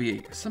 It's got to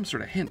be some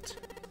sort of hint.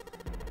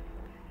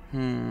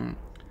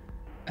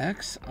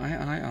 X,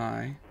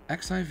 I,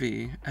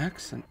 XIV,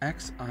 X, and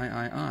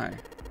XIII.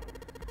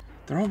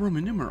 They're all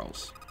Roman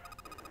numerals.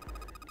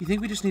 You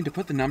think we just need to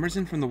put the numbers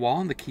in from the wall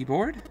on the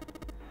keyboard?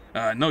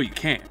 No, you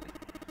can't.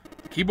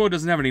 The keyboard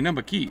doesn't have any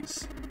number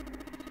keys.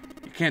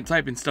 You can't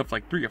type in stuff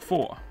like 3 or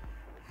 4.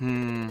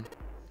 Then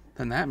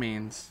that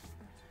means...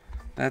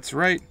 That's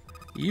right.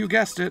 You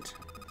guessed it.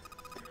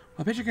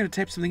 I bet you're going to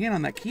type something in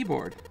on that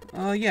keyboard.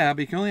 Yeah,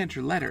 but you can only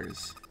enter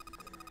letters.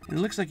 And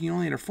it looks like you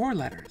only enter 4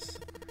 letters.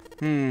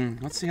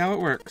 Let's see how it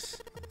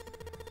works.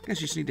 I guess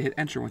you just need to hit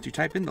enter once you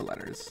type in the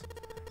letters.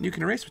 And you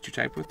can erase what you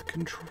type with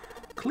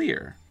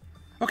clear.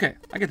 Okay,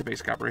 I get the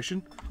basic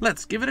operation.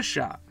 Let's give it a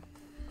shot.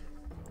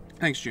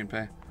 Thanks,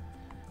 Junpei.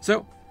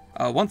 So,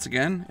 once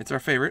again, it's our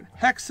favorite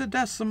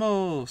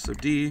hexadecimal. So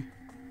D,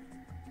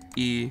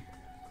 E,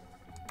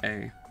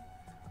 A,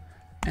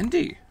 and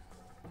D.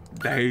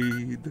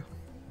 Dade.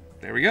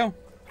 There we go.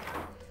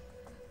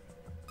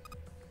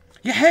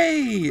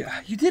 Yay!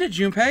 You did it,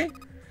 Junpei.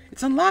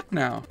 It's unlocked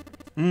now.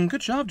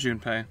 Good job,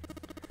 Junpei.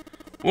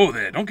 Whoa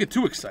there, don't get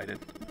too excited.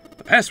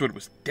 The password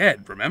was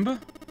dead, remember?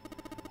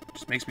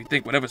 Just makes me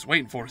think whatever's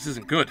waiting for us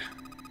isn't good.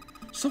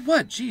 So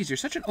what? Jeez, you're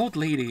such an old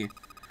lady.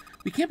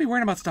 We can't be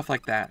worrying about stuff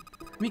like that.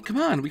 I mean, come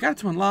on, we got it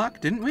to unlock,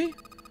 didn't we?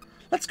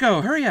 Let's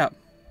go, hurry up.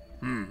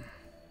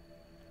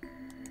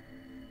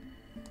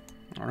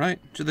 Alright,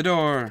 to the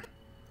door.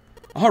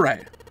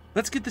 Alright,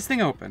 let's get this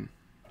thing open.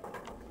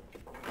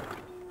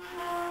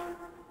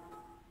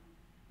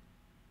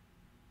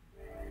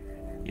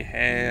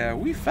 Yeah,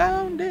 we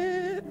found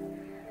it.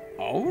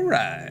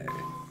 Alright.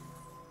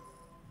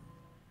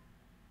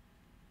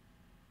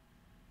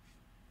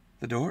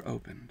 The door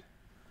opened,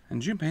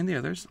 and Junpei and the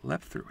others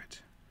leapt through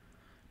it.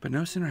 But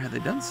no sooner had they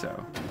done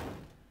so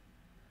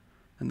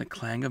than the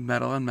clang of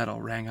metal on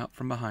metal rang out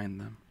from behind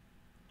them.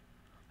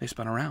 They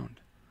spun around.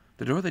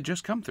 The door they'd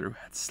just come through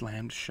had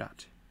slammed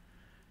shut.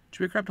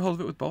 Junpei grabbed hold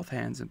of it with both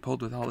hands and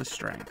pulled with all his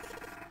strength.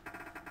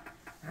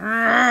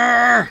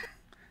 Damn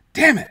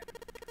it!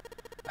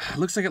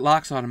 Looks like it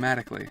locks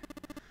automatically.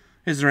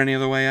 Is there any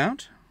other way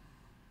out?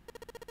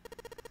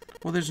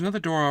 Well, there's another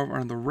door over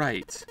on the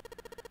right.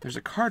 There's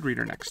a card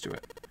reader next to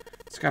it.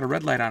 It's got a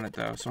red light on it,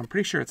 though, so I'm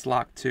pretty sure it's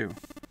locked, too.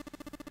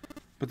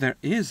 But there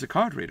is a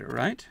card reader,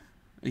 right?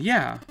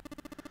 Yeah.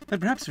 Then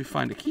perhaps if we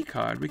find a key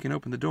card, we can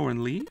open the door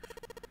and leave?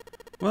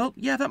 Well,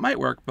 yeah, that might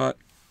work, but...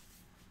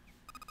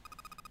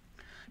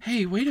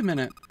 Hey, wait a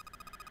minute.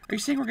 Are you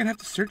saying we're going to have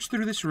to search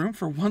through this room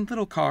for one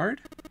little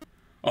card?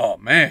 Oh,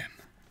 man.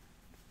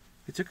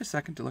 They took a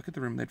second to look at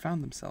the room they'd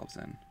found themselves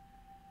in.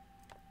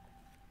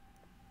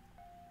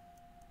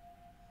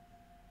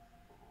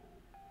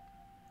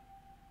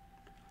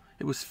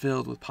 It was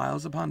filled with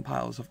piles upon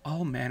piles of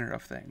all manner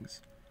of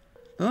things.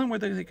 The only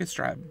word they could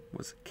describe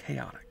was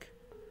chaotic.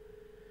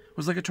 It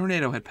was like a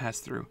tornado had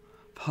passed through,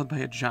 followed by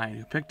a giant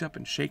who picked up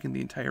and shaken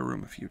the entire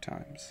room a few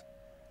times.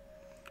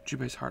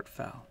 Junpei's heart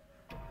fell.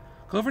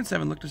 Clover and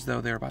Seven looked as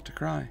though they were about to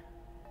cry.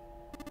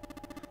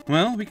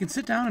 Well, we can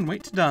sit down and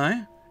wait to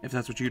die, if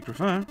that's what you'd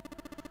prefer.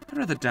 I'd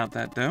rather doubt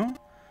that, though.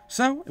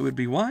 So, it would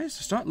be wise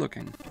to start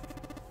looking.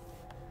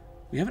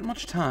 We haven't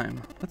much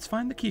time. Let's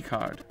find the key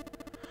card.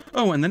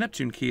 Oh, and the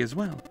Neptune key as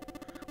well.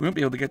 We won't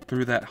be able to get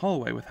through that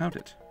hallway without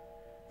it.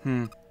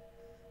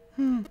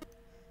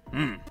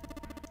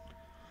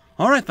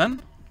 Alright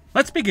then,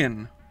 let's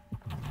begin.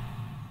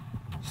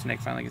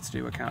 Snake finally gets to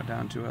do a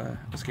countdown to a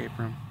escape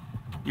room.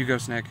 You go,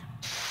 Snake.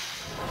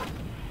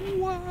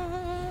 Wah.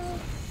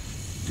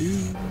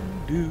 Do,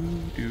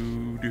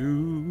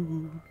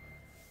 do.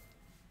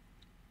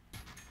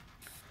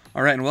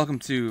 Alright, and welcome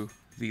to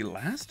the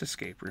last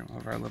escape room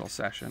of our little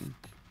session.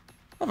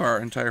 Of our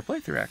entire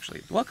playthrough,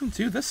 actually. Welcome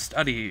to the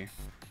study.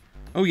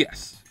 Oh,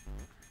 yes.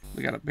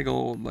 We got a big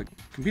old, like,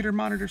 computer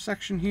monitor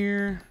section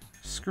here.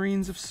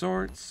 Screens of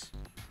sorts.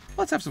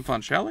 Let's have some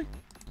fun, shall we?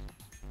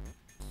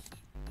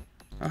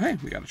 Oh, hey,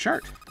 we got a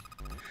chart.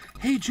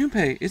 Hey,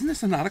 Junpei, isn't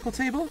this a nautical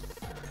table?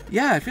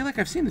 Yeah, I feel like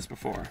I've seen this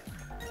before.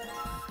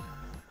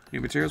 New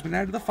material's been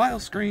added to the file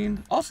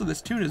screen. Also,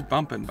 this tune is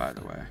bumping, by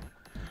the way.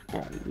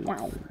 Oh,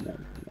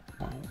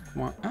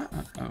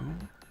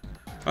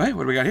 hey,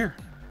 what do we got here?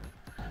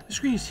 The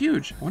screen is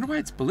huge. I wonder why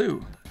it's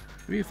blue.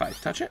 Maybe if I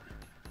touch it?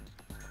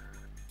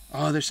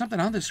 Oh, there's something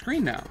on the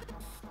screen now.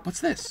 What's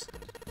this?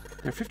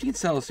 There are 15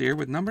 cells here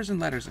with numbers and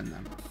letters in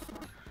them.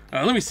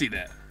 Let me see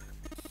that.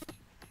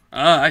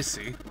 Ah, I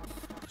see.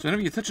 So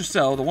whenever you touch a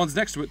cell, the ones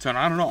next to it turn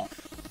on and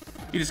off.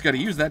 You just gotta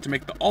use that to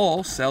make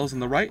all cells in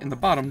the right and the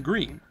bottom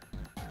green.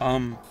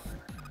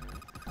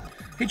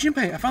 Hey,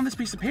 Junpei, I found this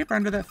piece of paper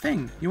under that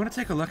thing. You want to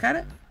take a look at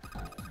it?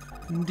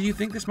 Do you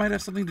think this might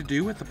have something to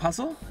do with the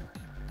puzzle?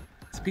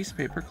 It's a piece of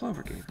paper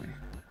Clover gave me.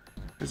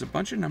 There's a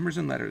bunch of numbers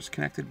and letters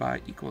connected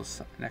by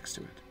equals next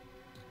to it.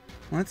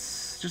 Well,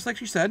 it's just like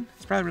she said.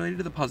 It's probably related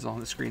to the puzzle on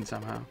the screen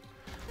somehow.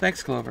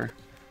 Thanks, Clover.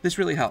 This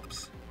really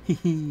helps.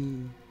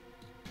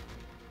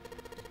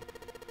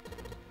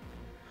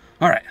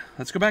 Alright,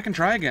 let's go back and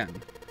try again.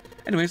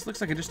 Anyways,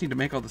 looks like I just need to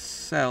make all the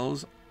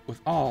cells with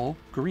all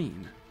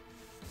green.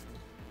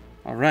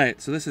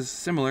 Alright, so this is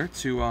similar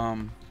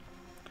to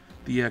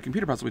the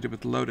computer puzzle we did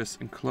with Lotus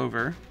and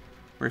Clover,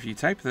 where if you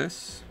type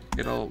this,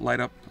 it'll light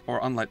up or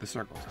unlight the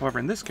circles. However,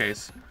 in this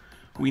case,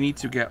 we need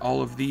to get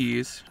all of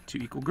these to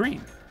equal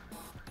green.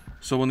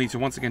 So we'll need to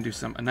once again do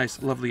a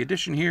nice lovely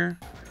addition here.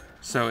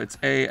 So it's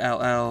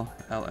ALLLLA,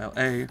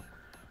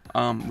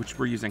 which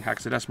we're using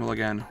hexadecimal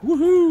again.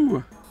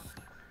 Woohoo!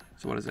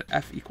 So what is it?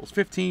 F equals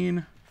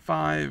 15,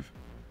 5.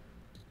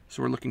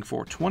 So we're looking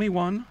for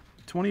 21,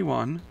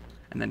 21,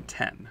 and then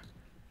 10.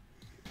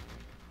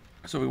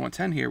 So if we want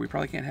 10 here, we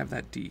probably can't have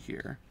that D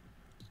here.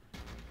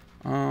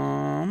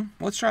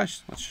 Let's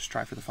just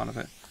try for the fun of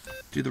it.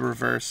 Do the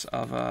reverse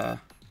of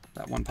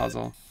that one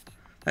puzzle.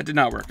 That did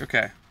not work.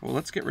 Okay. Well,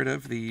 let's get rid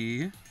of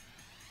the...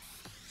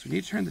 So we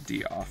need to turn the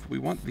D off. We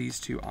want these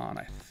two on,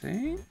 I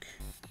think.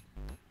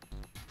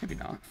 Maybe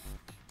not.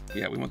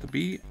 Yeah, we want the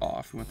B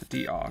off. We want the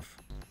D off.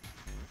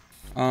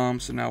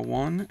 So now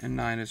 1 and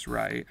 9 is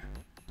right.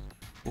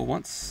 We'll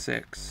want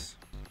 6.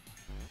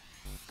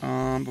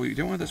 But we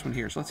don't want this one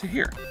here, so let's hit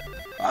here.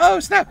 Oh,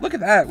 snap! Look at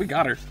that! We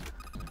got her.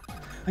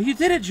 Oh, you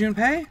did it,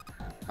 Junpei!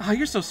 Oh,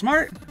 you're so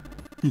smart!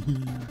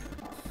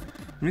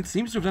 It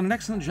seems to have done an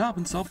excellent job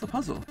and solved the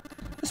puzzle.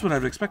 That's what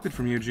I've expected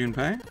from you,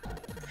 Junpei.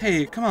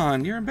 Hey, come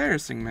on, you're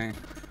embarrassing me.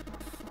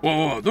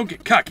 Whoa, don't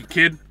get cocky,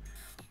 kid.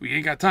 We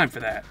ain't got time for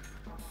that.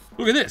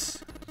 Look at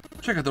this.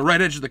 Check out the right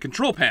edge of the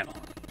control panel.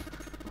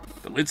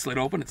 The lid slid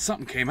open and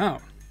something came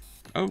out.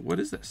 Oh, what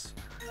is this?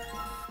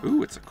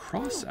 Ooh, it's a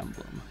cross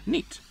emblem.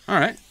 Neat.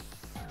 Alright.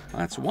 Well,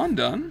 that's one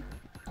done.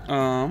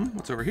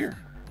 What's over here?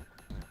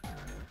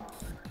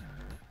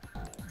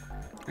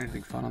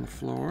 Anything fun on the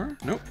floor?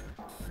 Nope.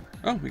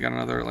 Oh, we got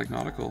another, like,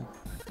 nautical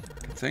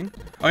thing.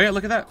 Oh, yeah,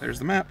 look at that. There's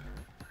the map.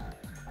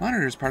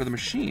 Monitor is part of the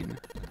machine.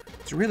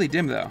 It's really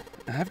dim, though.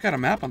 I've got a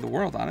map on the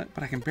world on it,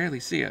 but I can barely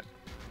see it.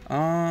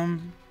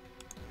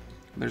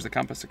 There's the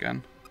compass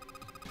again.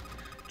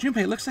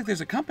 Junpei, it looks like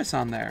there's a compass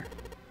on there.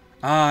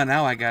 Ah,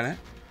 now I get it.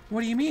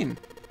 What do you mean?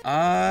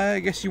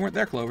 I guess you weren't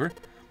there, Clover.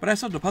 But I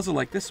solved a puzzle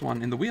like this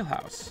one in the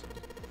wheelhouse.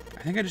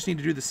 I think I just need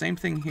to do the same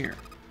thing here.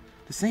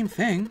 The same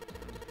thing?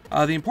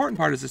 The important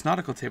part is this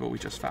nautical table we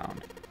just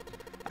found.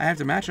 I have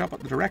to match up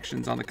the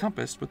directions on the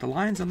compass with the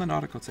lines on the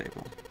nautical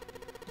table.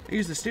 I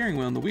used the steering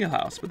wheel in the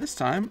wheelhouse, but this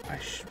time I'm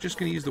just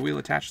going to use the wheel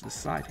attached to the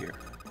side here.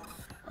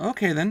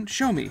 Okay then,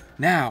 show me,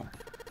 now.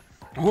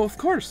 Oh, of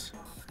course.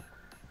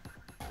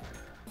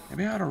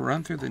 Maybe I ought to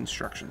run through the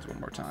instructions one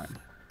more time.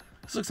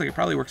 This looks like it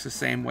probably works the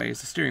same way as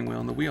the steering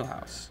wheel in the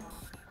wheelhouse.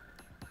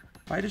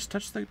 If I just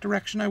touch the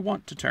direction I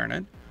want to turn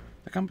it,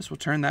 the compass will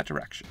turn that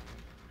direction.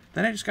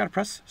 Then I just gotta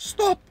press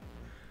stop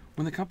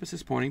when the compass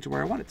is pointing to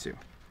where I want it to.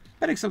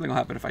 Betting something will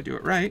happen if I do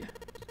it right.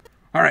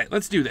 Alright,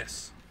 let's do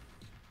this.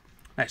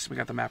 Nice, we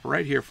got the map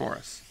right here for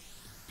us.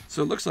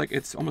 So it looks like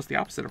it's almost the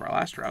opposite of our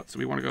last route, so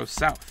we want to go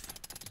south.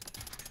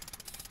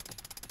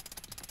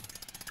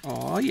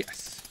 Oh,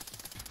 yes.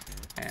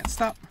 And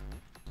stop.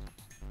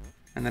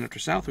 And then after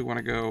south, we want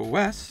to go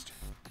west.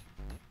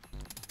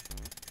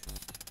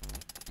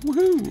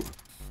 Woohoo!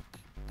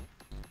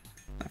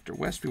 After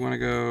west, we want to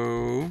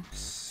go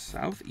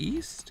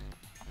southeast.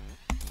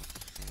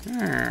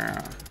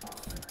 Yeah.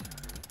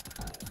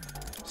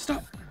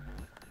 Stop.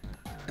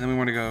 And then we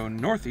want to go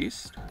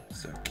northeast.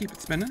 So keep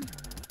it spinning.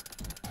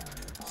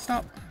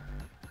 Stop.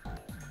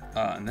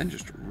 And then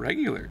just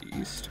regular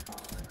east.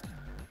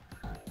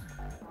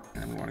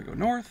 And then we want to go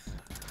north.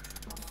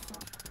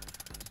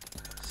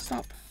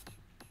 Stop.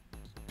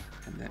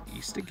 And then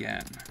east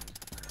again.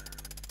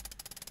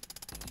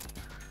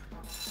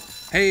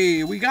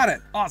 Hey, we got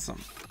it.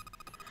 Awesome.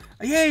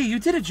 Yay, you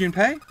did it,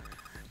 Junpei.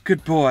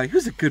 Good boy.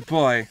 Who's a good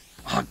boy?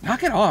 Oh,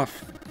 knock it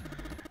off.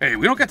 Hey,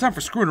 we don't got time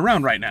for screwing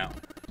around right now.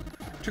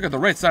 Check out the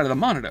right side of the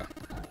monitor.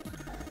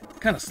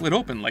 Kind of slid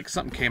open like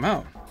something came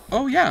out.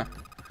 Oh, yeah.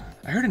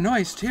 I heard a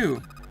noise,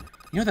 too.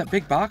 You know that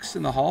big box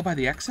in the hall by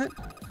the exit?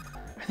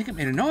 I think it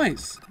made a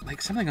noise.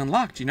 Like something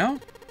unlocked, you know?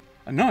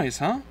 A noise,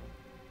 huh?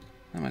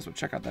 I might as well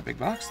check out that big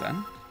box,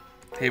 then.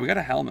 Hey, we got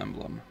a helm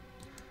emblem.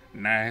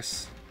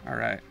 Nice. All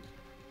right.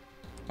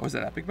 Oh, is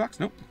that big box?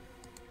 Nope.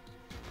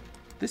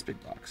 This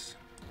big box.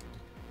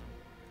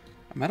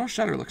 A metal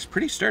shutter looks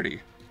pretty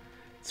sturdy.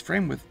 It's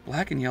framed with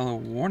black and yellow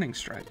warning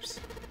stripes.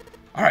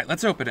 All right,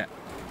 let's open it.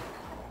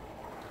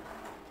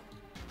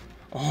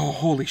 Oh,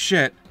 holy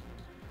shit.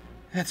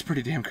 That's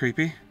pretty damn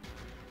creepy.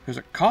 There's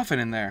a coffin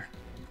in there.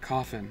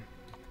 Coffin.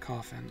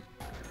 Coffin.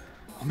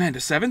 Oh man,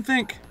 does Seven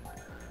think?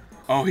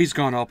 Oh, he's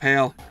gone all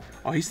pale.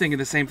 Oh, he's thinking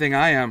the same thing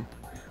I am.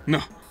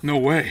 No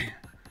way.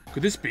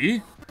 Could this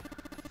be?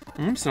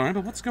 I'm sorry,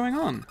 but what's going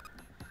on?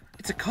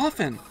 It's a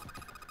coffin.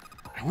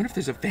 I wonder if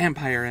there's a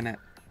vampire in it.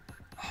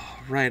 Oh,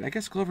 right. I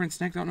guess Clover and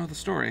Snake don't know the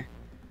story.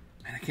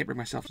 Man, I can't bring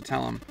myself to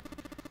tell them.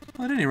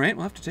 Well, at any rate,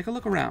 we'll have to take a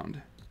look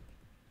around.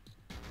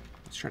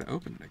 Let's try to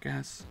open it, I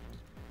guess.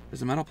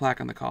 There's a metal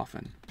plaque on the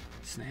coffin.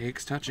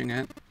 Snake's touching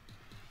it.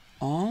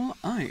 All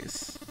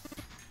ice.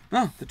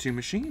 Oh, the two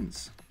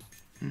machines.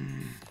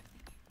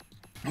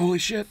 Holy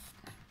shit.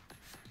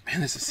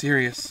 Man, this is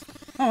serious.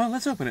 Oh, well,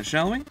 let's open it,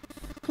 shall we?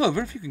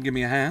 Clover, if you can give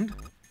me a hand.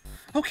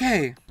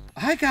 Okay,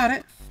 I got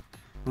it.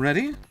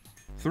 Ready?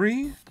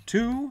 3,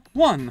 2,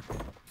 1.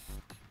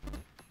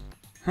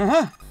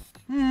 Haha.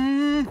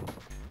 No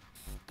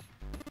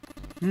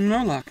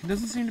luck. It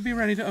doesn't seem to be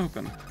ready to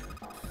open.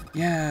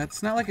 Yeah,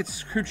 it's not like it's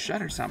screwed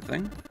shut or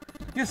something.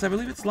 Yes, I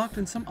believe it's locked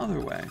in some other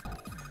way.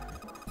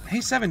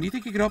 Hey, Seven, do you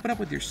think you could open up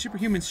with your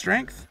superhuman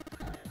strength?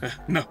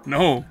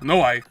 No,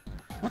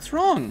 What's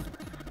wrong?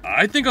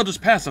 I think I'll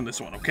just pass on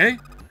this one, okay?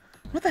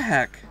 What the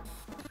heck?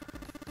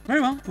 Very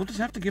well, we'll just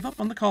have to give up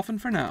on the coffin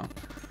for now.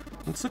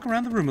 Let's look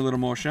around the room a little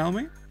more, shall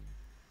we?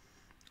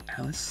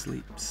 Alice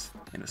sleeps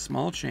in a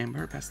small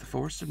chamber past the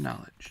forest of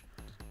knowledge,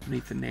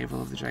 beneath the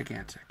navel of the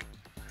gigantic.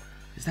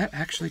 Is that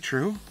actually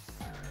true?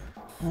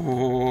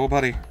 Oh,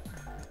 buddy.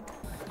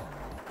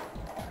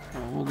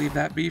 Oh, we'll leave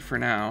that be for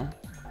now.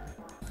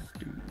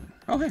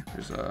 Oh, hey,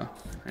 there's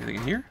anything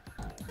in here?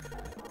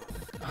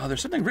 Oh,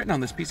 there's something written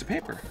on this piece of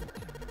paper.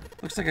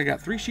 Looks like I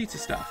got 3 sheets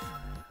of stuff.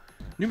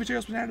 New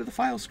materials been added to the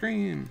file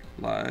screen.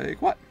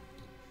 Like what?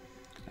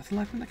 Nothing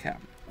left in the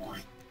cabinet.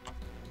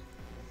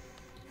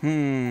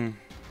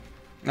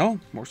 No,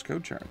 Morse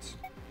code charts.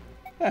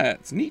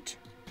 That's neat.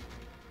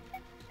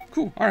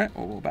 Cool. All right.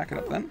 Well, we'll back it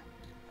up then.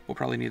 We'll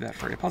probably need that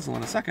for a puzzle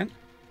in a second.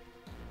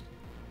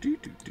 We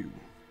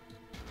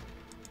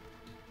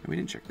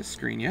didn't check this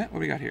screen yet. What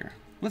do we got here?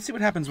 Let's see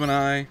what happens when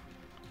I...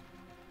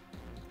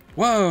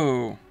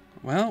 Whoa!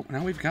 Well,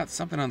 now we've got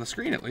something on the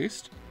screen at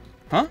least.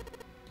 Huh?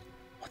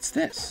 What's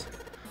this?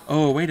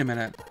 Oh, wait a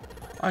minute.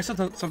 I saw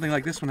something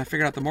like this when I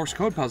figured out the Morse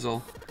code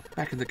puzzle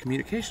back in the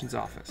communications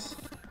office.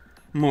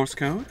 Morse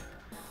code?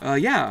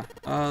 Yeah.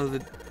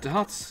 The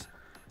dots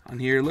on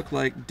here look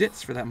like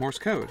dits for that Morse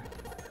code.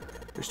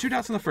 There's 2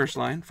 dots on the first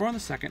line, 4 on the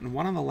second, and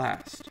 1 on the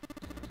last.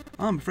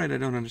 I'm afraid I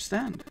don't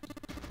understand.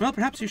 Well,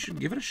 perhaps you should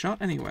give it a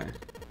shot anyway.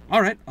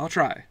 Alright, I'll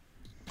try.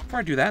 Before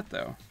I do that,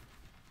 though,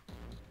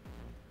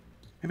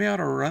 maybe I ought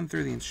to run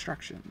through the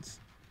instructions.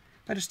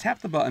 If I just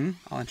tap the button,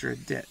 I'll enter a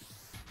dit.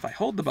 If I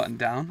hold the button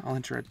down, I'll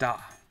enter a da.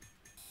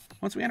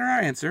 Once we enter our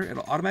answer,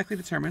 it'll automatically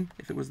determine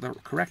if it was the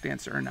correct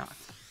answer or not.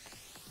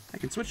 I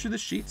can switch through the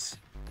sheets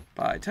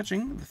by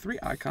touching the 3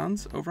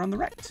 icons over on the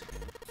right.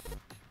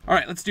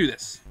 Alright, let's do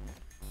this.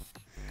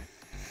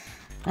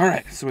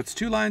 Alright, so it's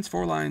 2 lines,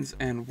 4 lines,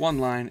 and 1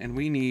 line, and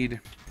we need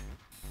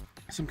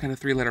some kind of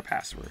 3-letter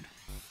password.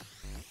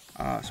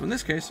 So in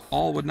this case,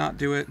 all would not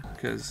do it,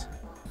 because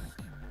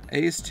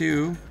A is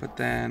 2, but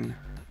then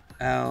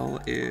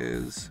L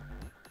is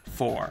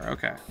 4.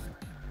 Okay.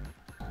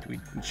 Do we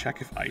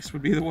check if ice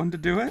would be the one to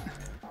do it?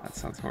 That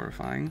sounds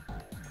horrifying.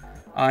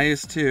 I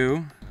is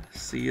 2,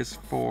 C is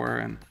 4,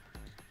 and...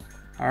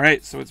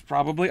 Alright, so it's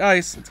probably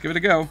ice. Let's give it a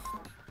go.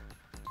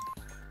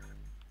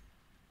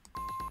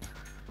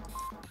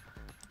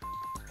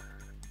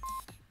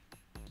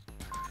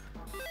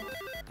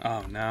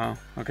 Oh, no.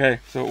 Okay,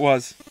 so it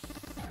was.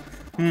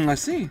 I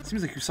see. It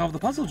seems like you solved the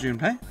puzzle,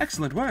 Junpei.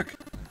 Excellent work.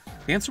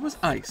 The answer was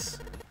ice.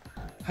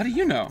 How do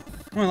you know?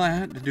 All I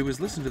had to do was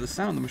listen to the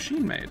sound the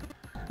machine made.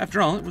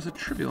 After all, it was a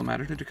trivial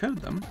matter to decode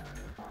them.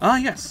 Ah,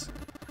 yes.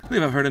 I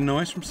believe I've heard a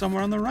noise from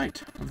somewhere on the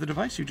right of the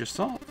device you just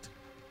solved.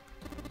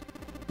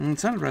 It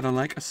sounded rather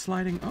like a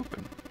sliding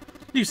open.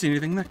 Do you see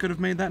anything that could have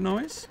made that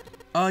noise?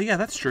 Yeah,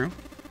 that's true.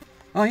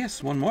 Ah,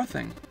 yes, one more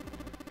thing.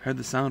 Heard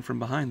the sound from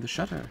behind the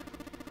shutter.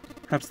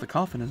 Perhaps the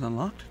coffin is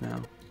unlocked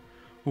now.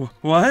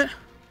 What?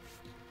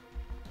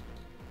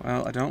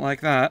 Well, I don't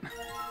like that.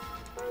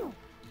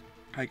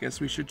 I guess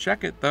we should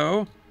check it,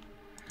 though.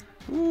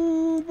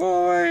 Ooh,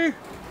 boy!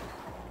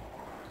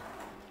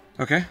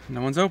 Okay,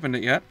 no one's opened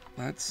it yet.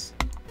 Let's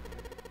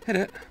hit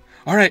it.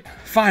 Alright,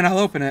 fine, I'll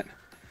open it.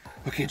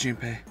 Okay,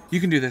 Junpei, you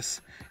can do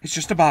this. It's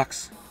just a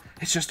box.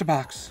 It's just a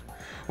box.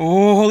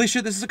 Oh, holy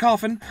shit, this is a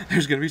coffin.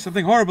 There's gonna be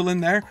something horrible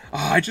in there. Oh,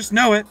 I just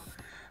know it.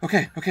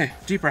 Okay,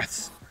 deep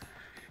breaths.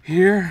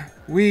 Here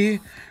we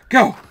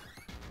go.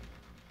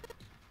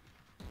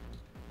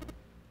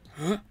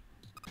 Huh?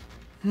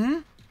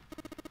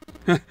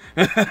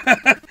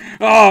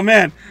 Oh,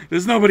 man,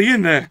 there's nobody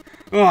in there.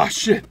 Oh,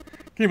 shit.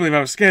 Can't believe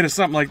I was scared of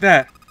something like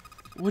that.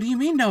 What do you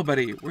mean,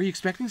 nobody? Were you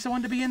expecting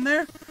someone to be in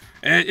there?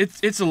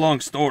 It's a long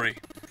story.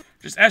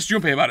 Just ask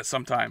Junpei about it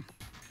sometime.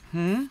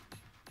 Well,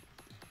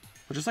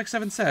 just like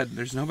Seven said,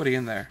 there's nobody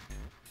in there.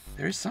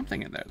 There is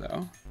something in there,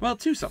 though. Well,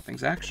 two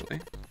somethings, actually.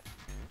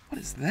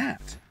 What is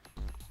that?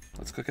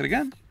 Let's click it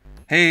again.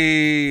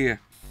 Hey!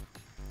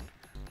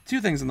 Two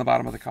things in the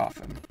bottom of the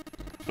coffin.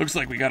 Looks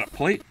like we got a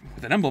plate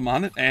with an emblem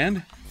on it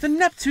and the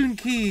Neptune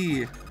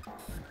key!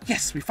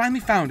 Yes, we finally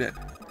found it.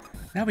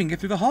 Now we can get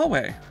through the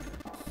hallway.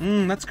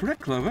 That's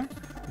correct, Clover.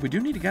 We do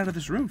need to get out of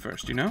this room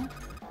first, you know?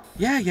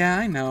 Yeah,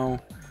 I know.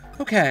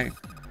 Okay,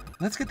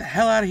 let's get the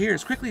hell out of here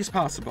as quickly as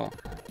possible.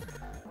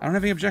 I don't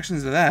have any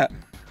objections to that.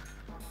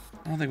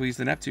 I don't think we use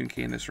the Neptune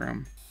key in this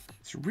room.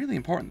 It's really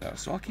important, though,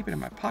 so I'll keep it in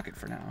my pocket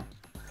for now.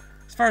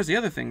 As far as the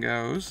other thing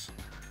goes...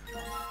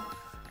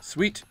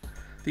 Sweet.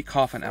 The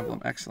coffin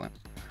emblem. Excellent.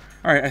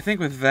 Alright, I think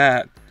with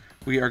that,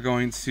 we are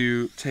going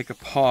to take a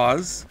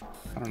pause.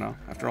 I don't know.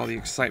 After all the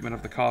excitement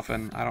of the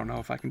coffin, I don't know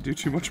if I can do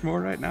too much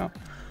more right now.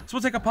 So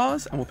we'll take a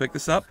pause, and we'll pick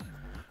this up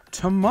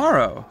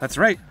tomorrow. That's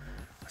right.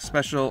 A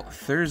special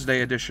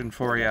Thursday edition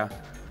for you.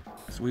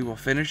 So we will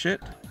finish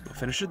it. We'll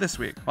finish it this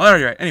week. Well,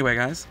 alright. Anyway,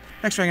 guys,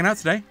 thanks for hanging out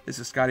today. This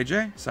is Scotty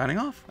J, signing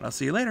off, and I'll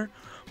see you later.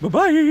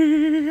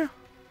 Bye-bye!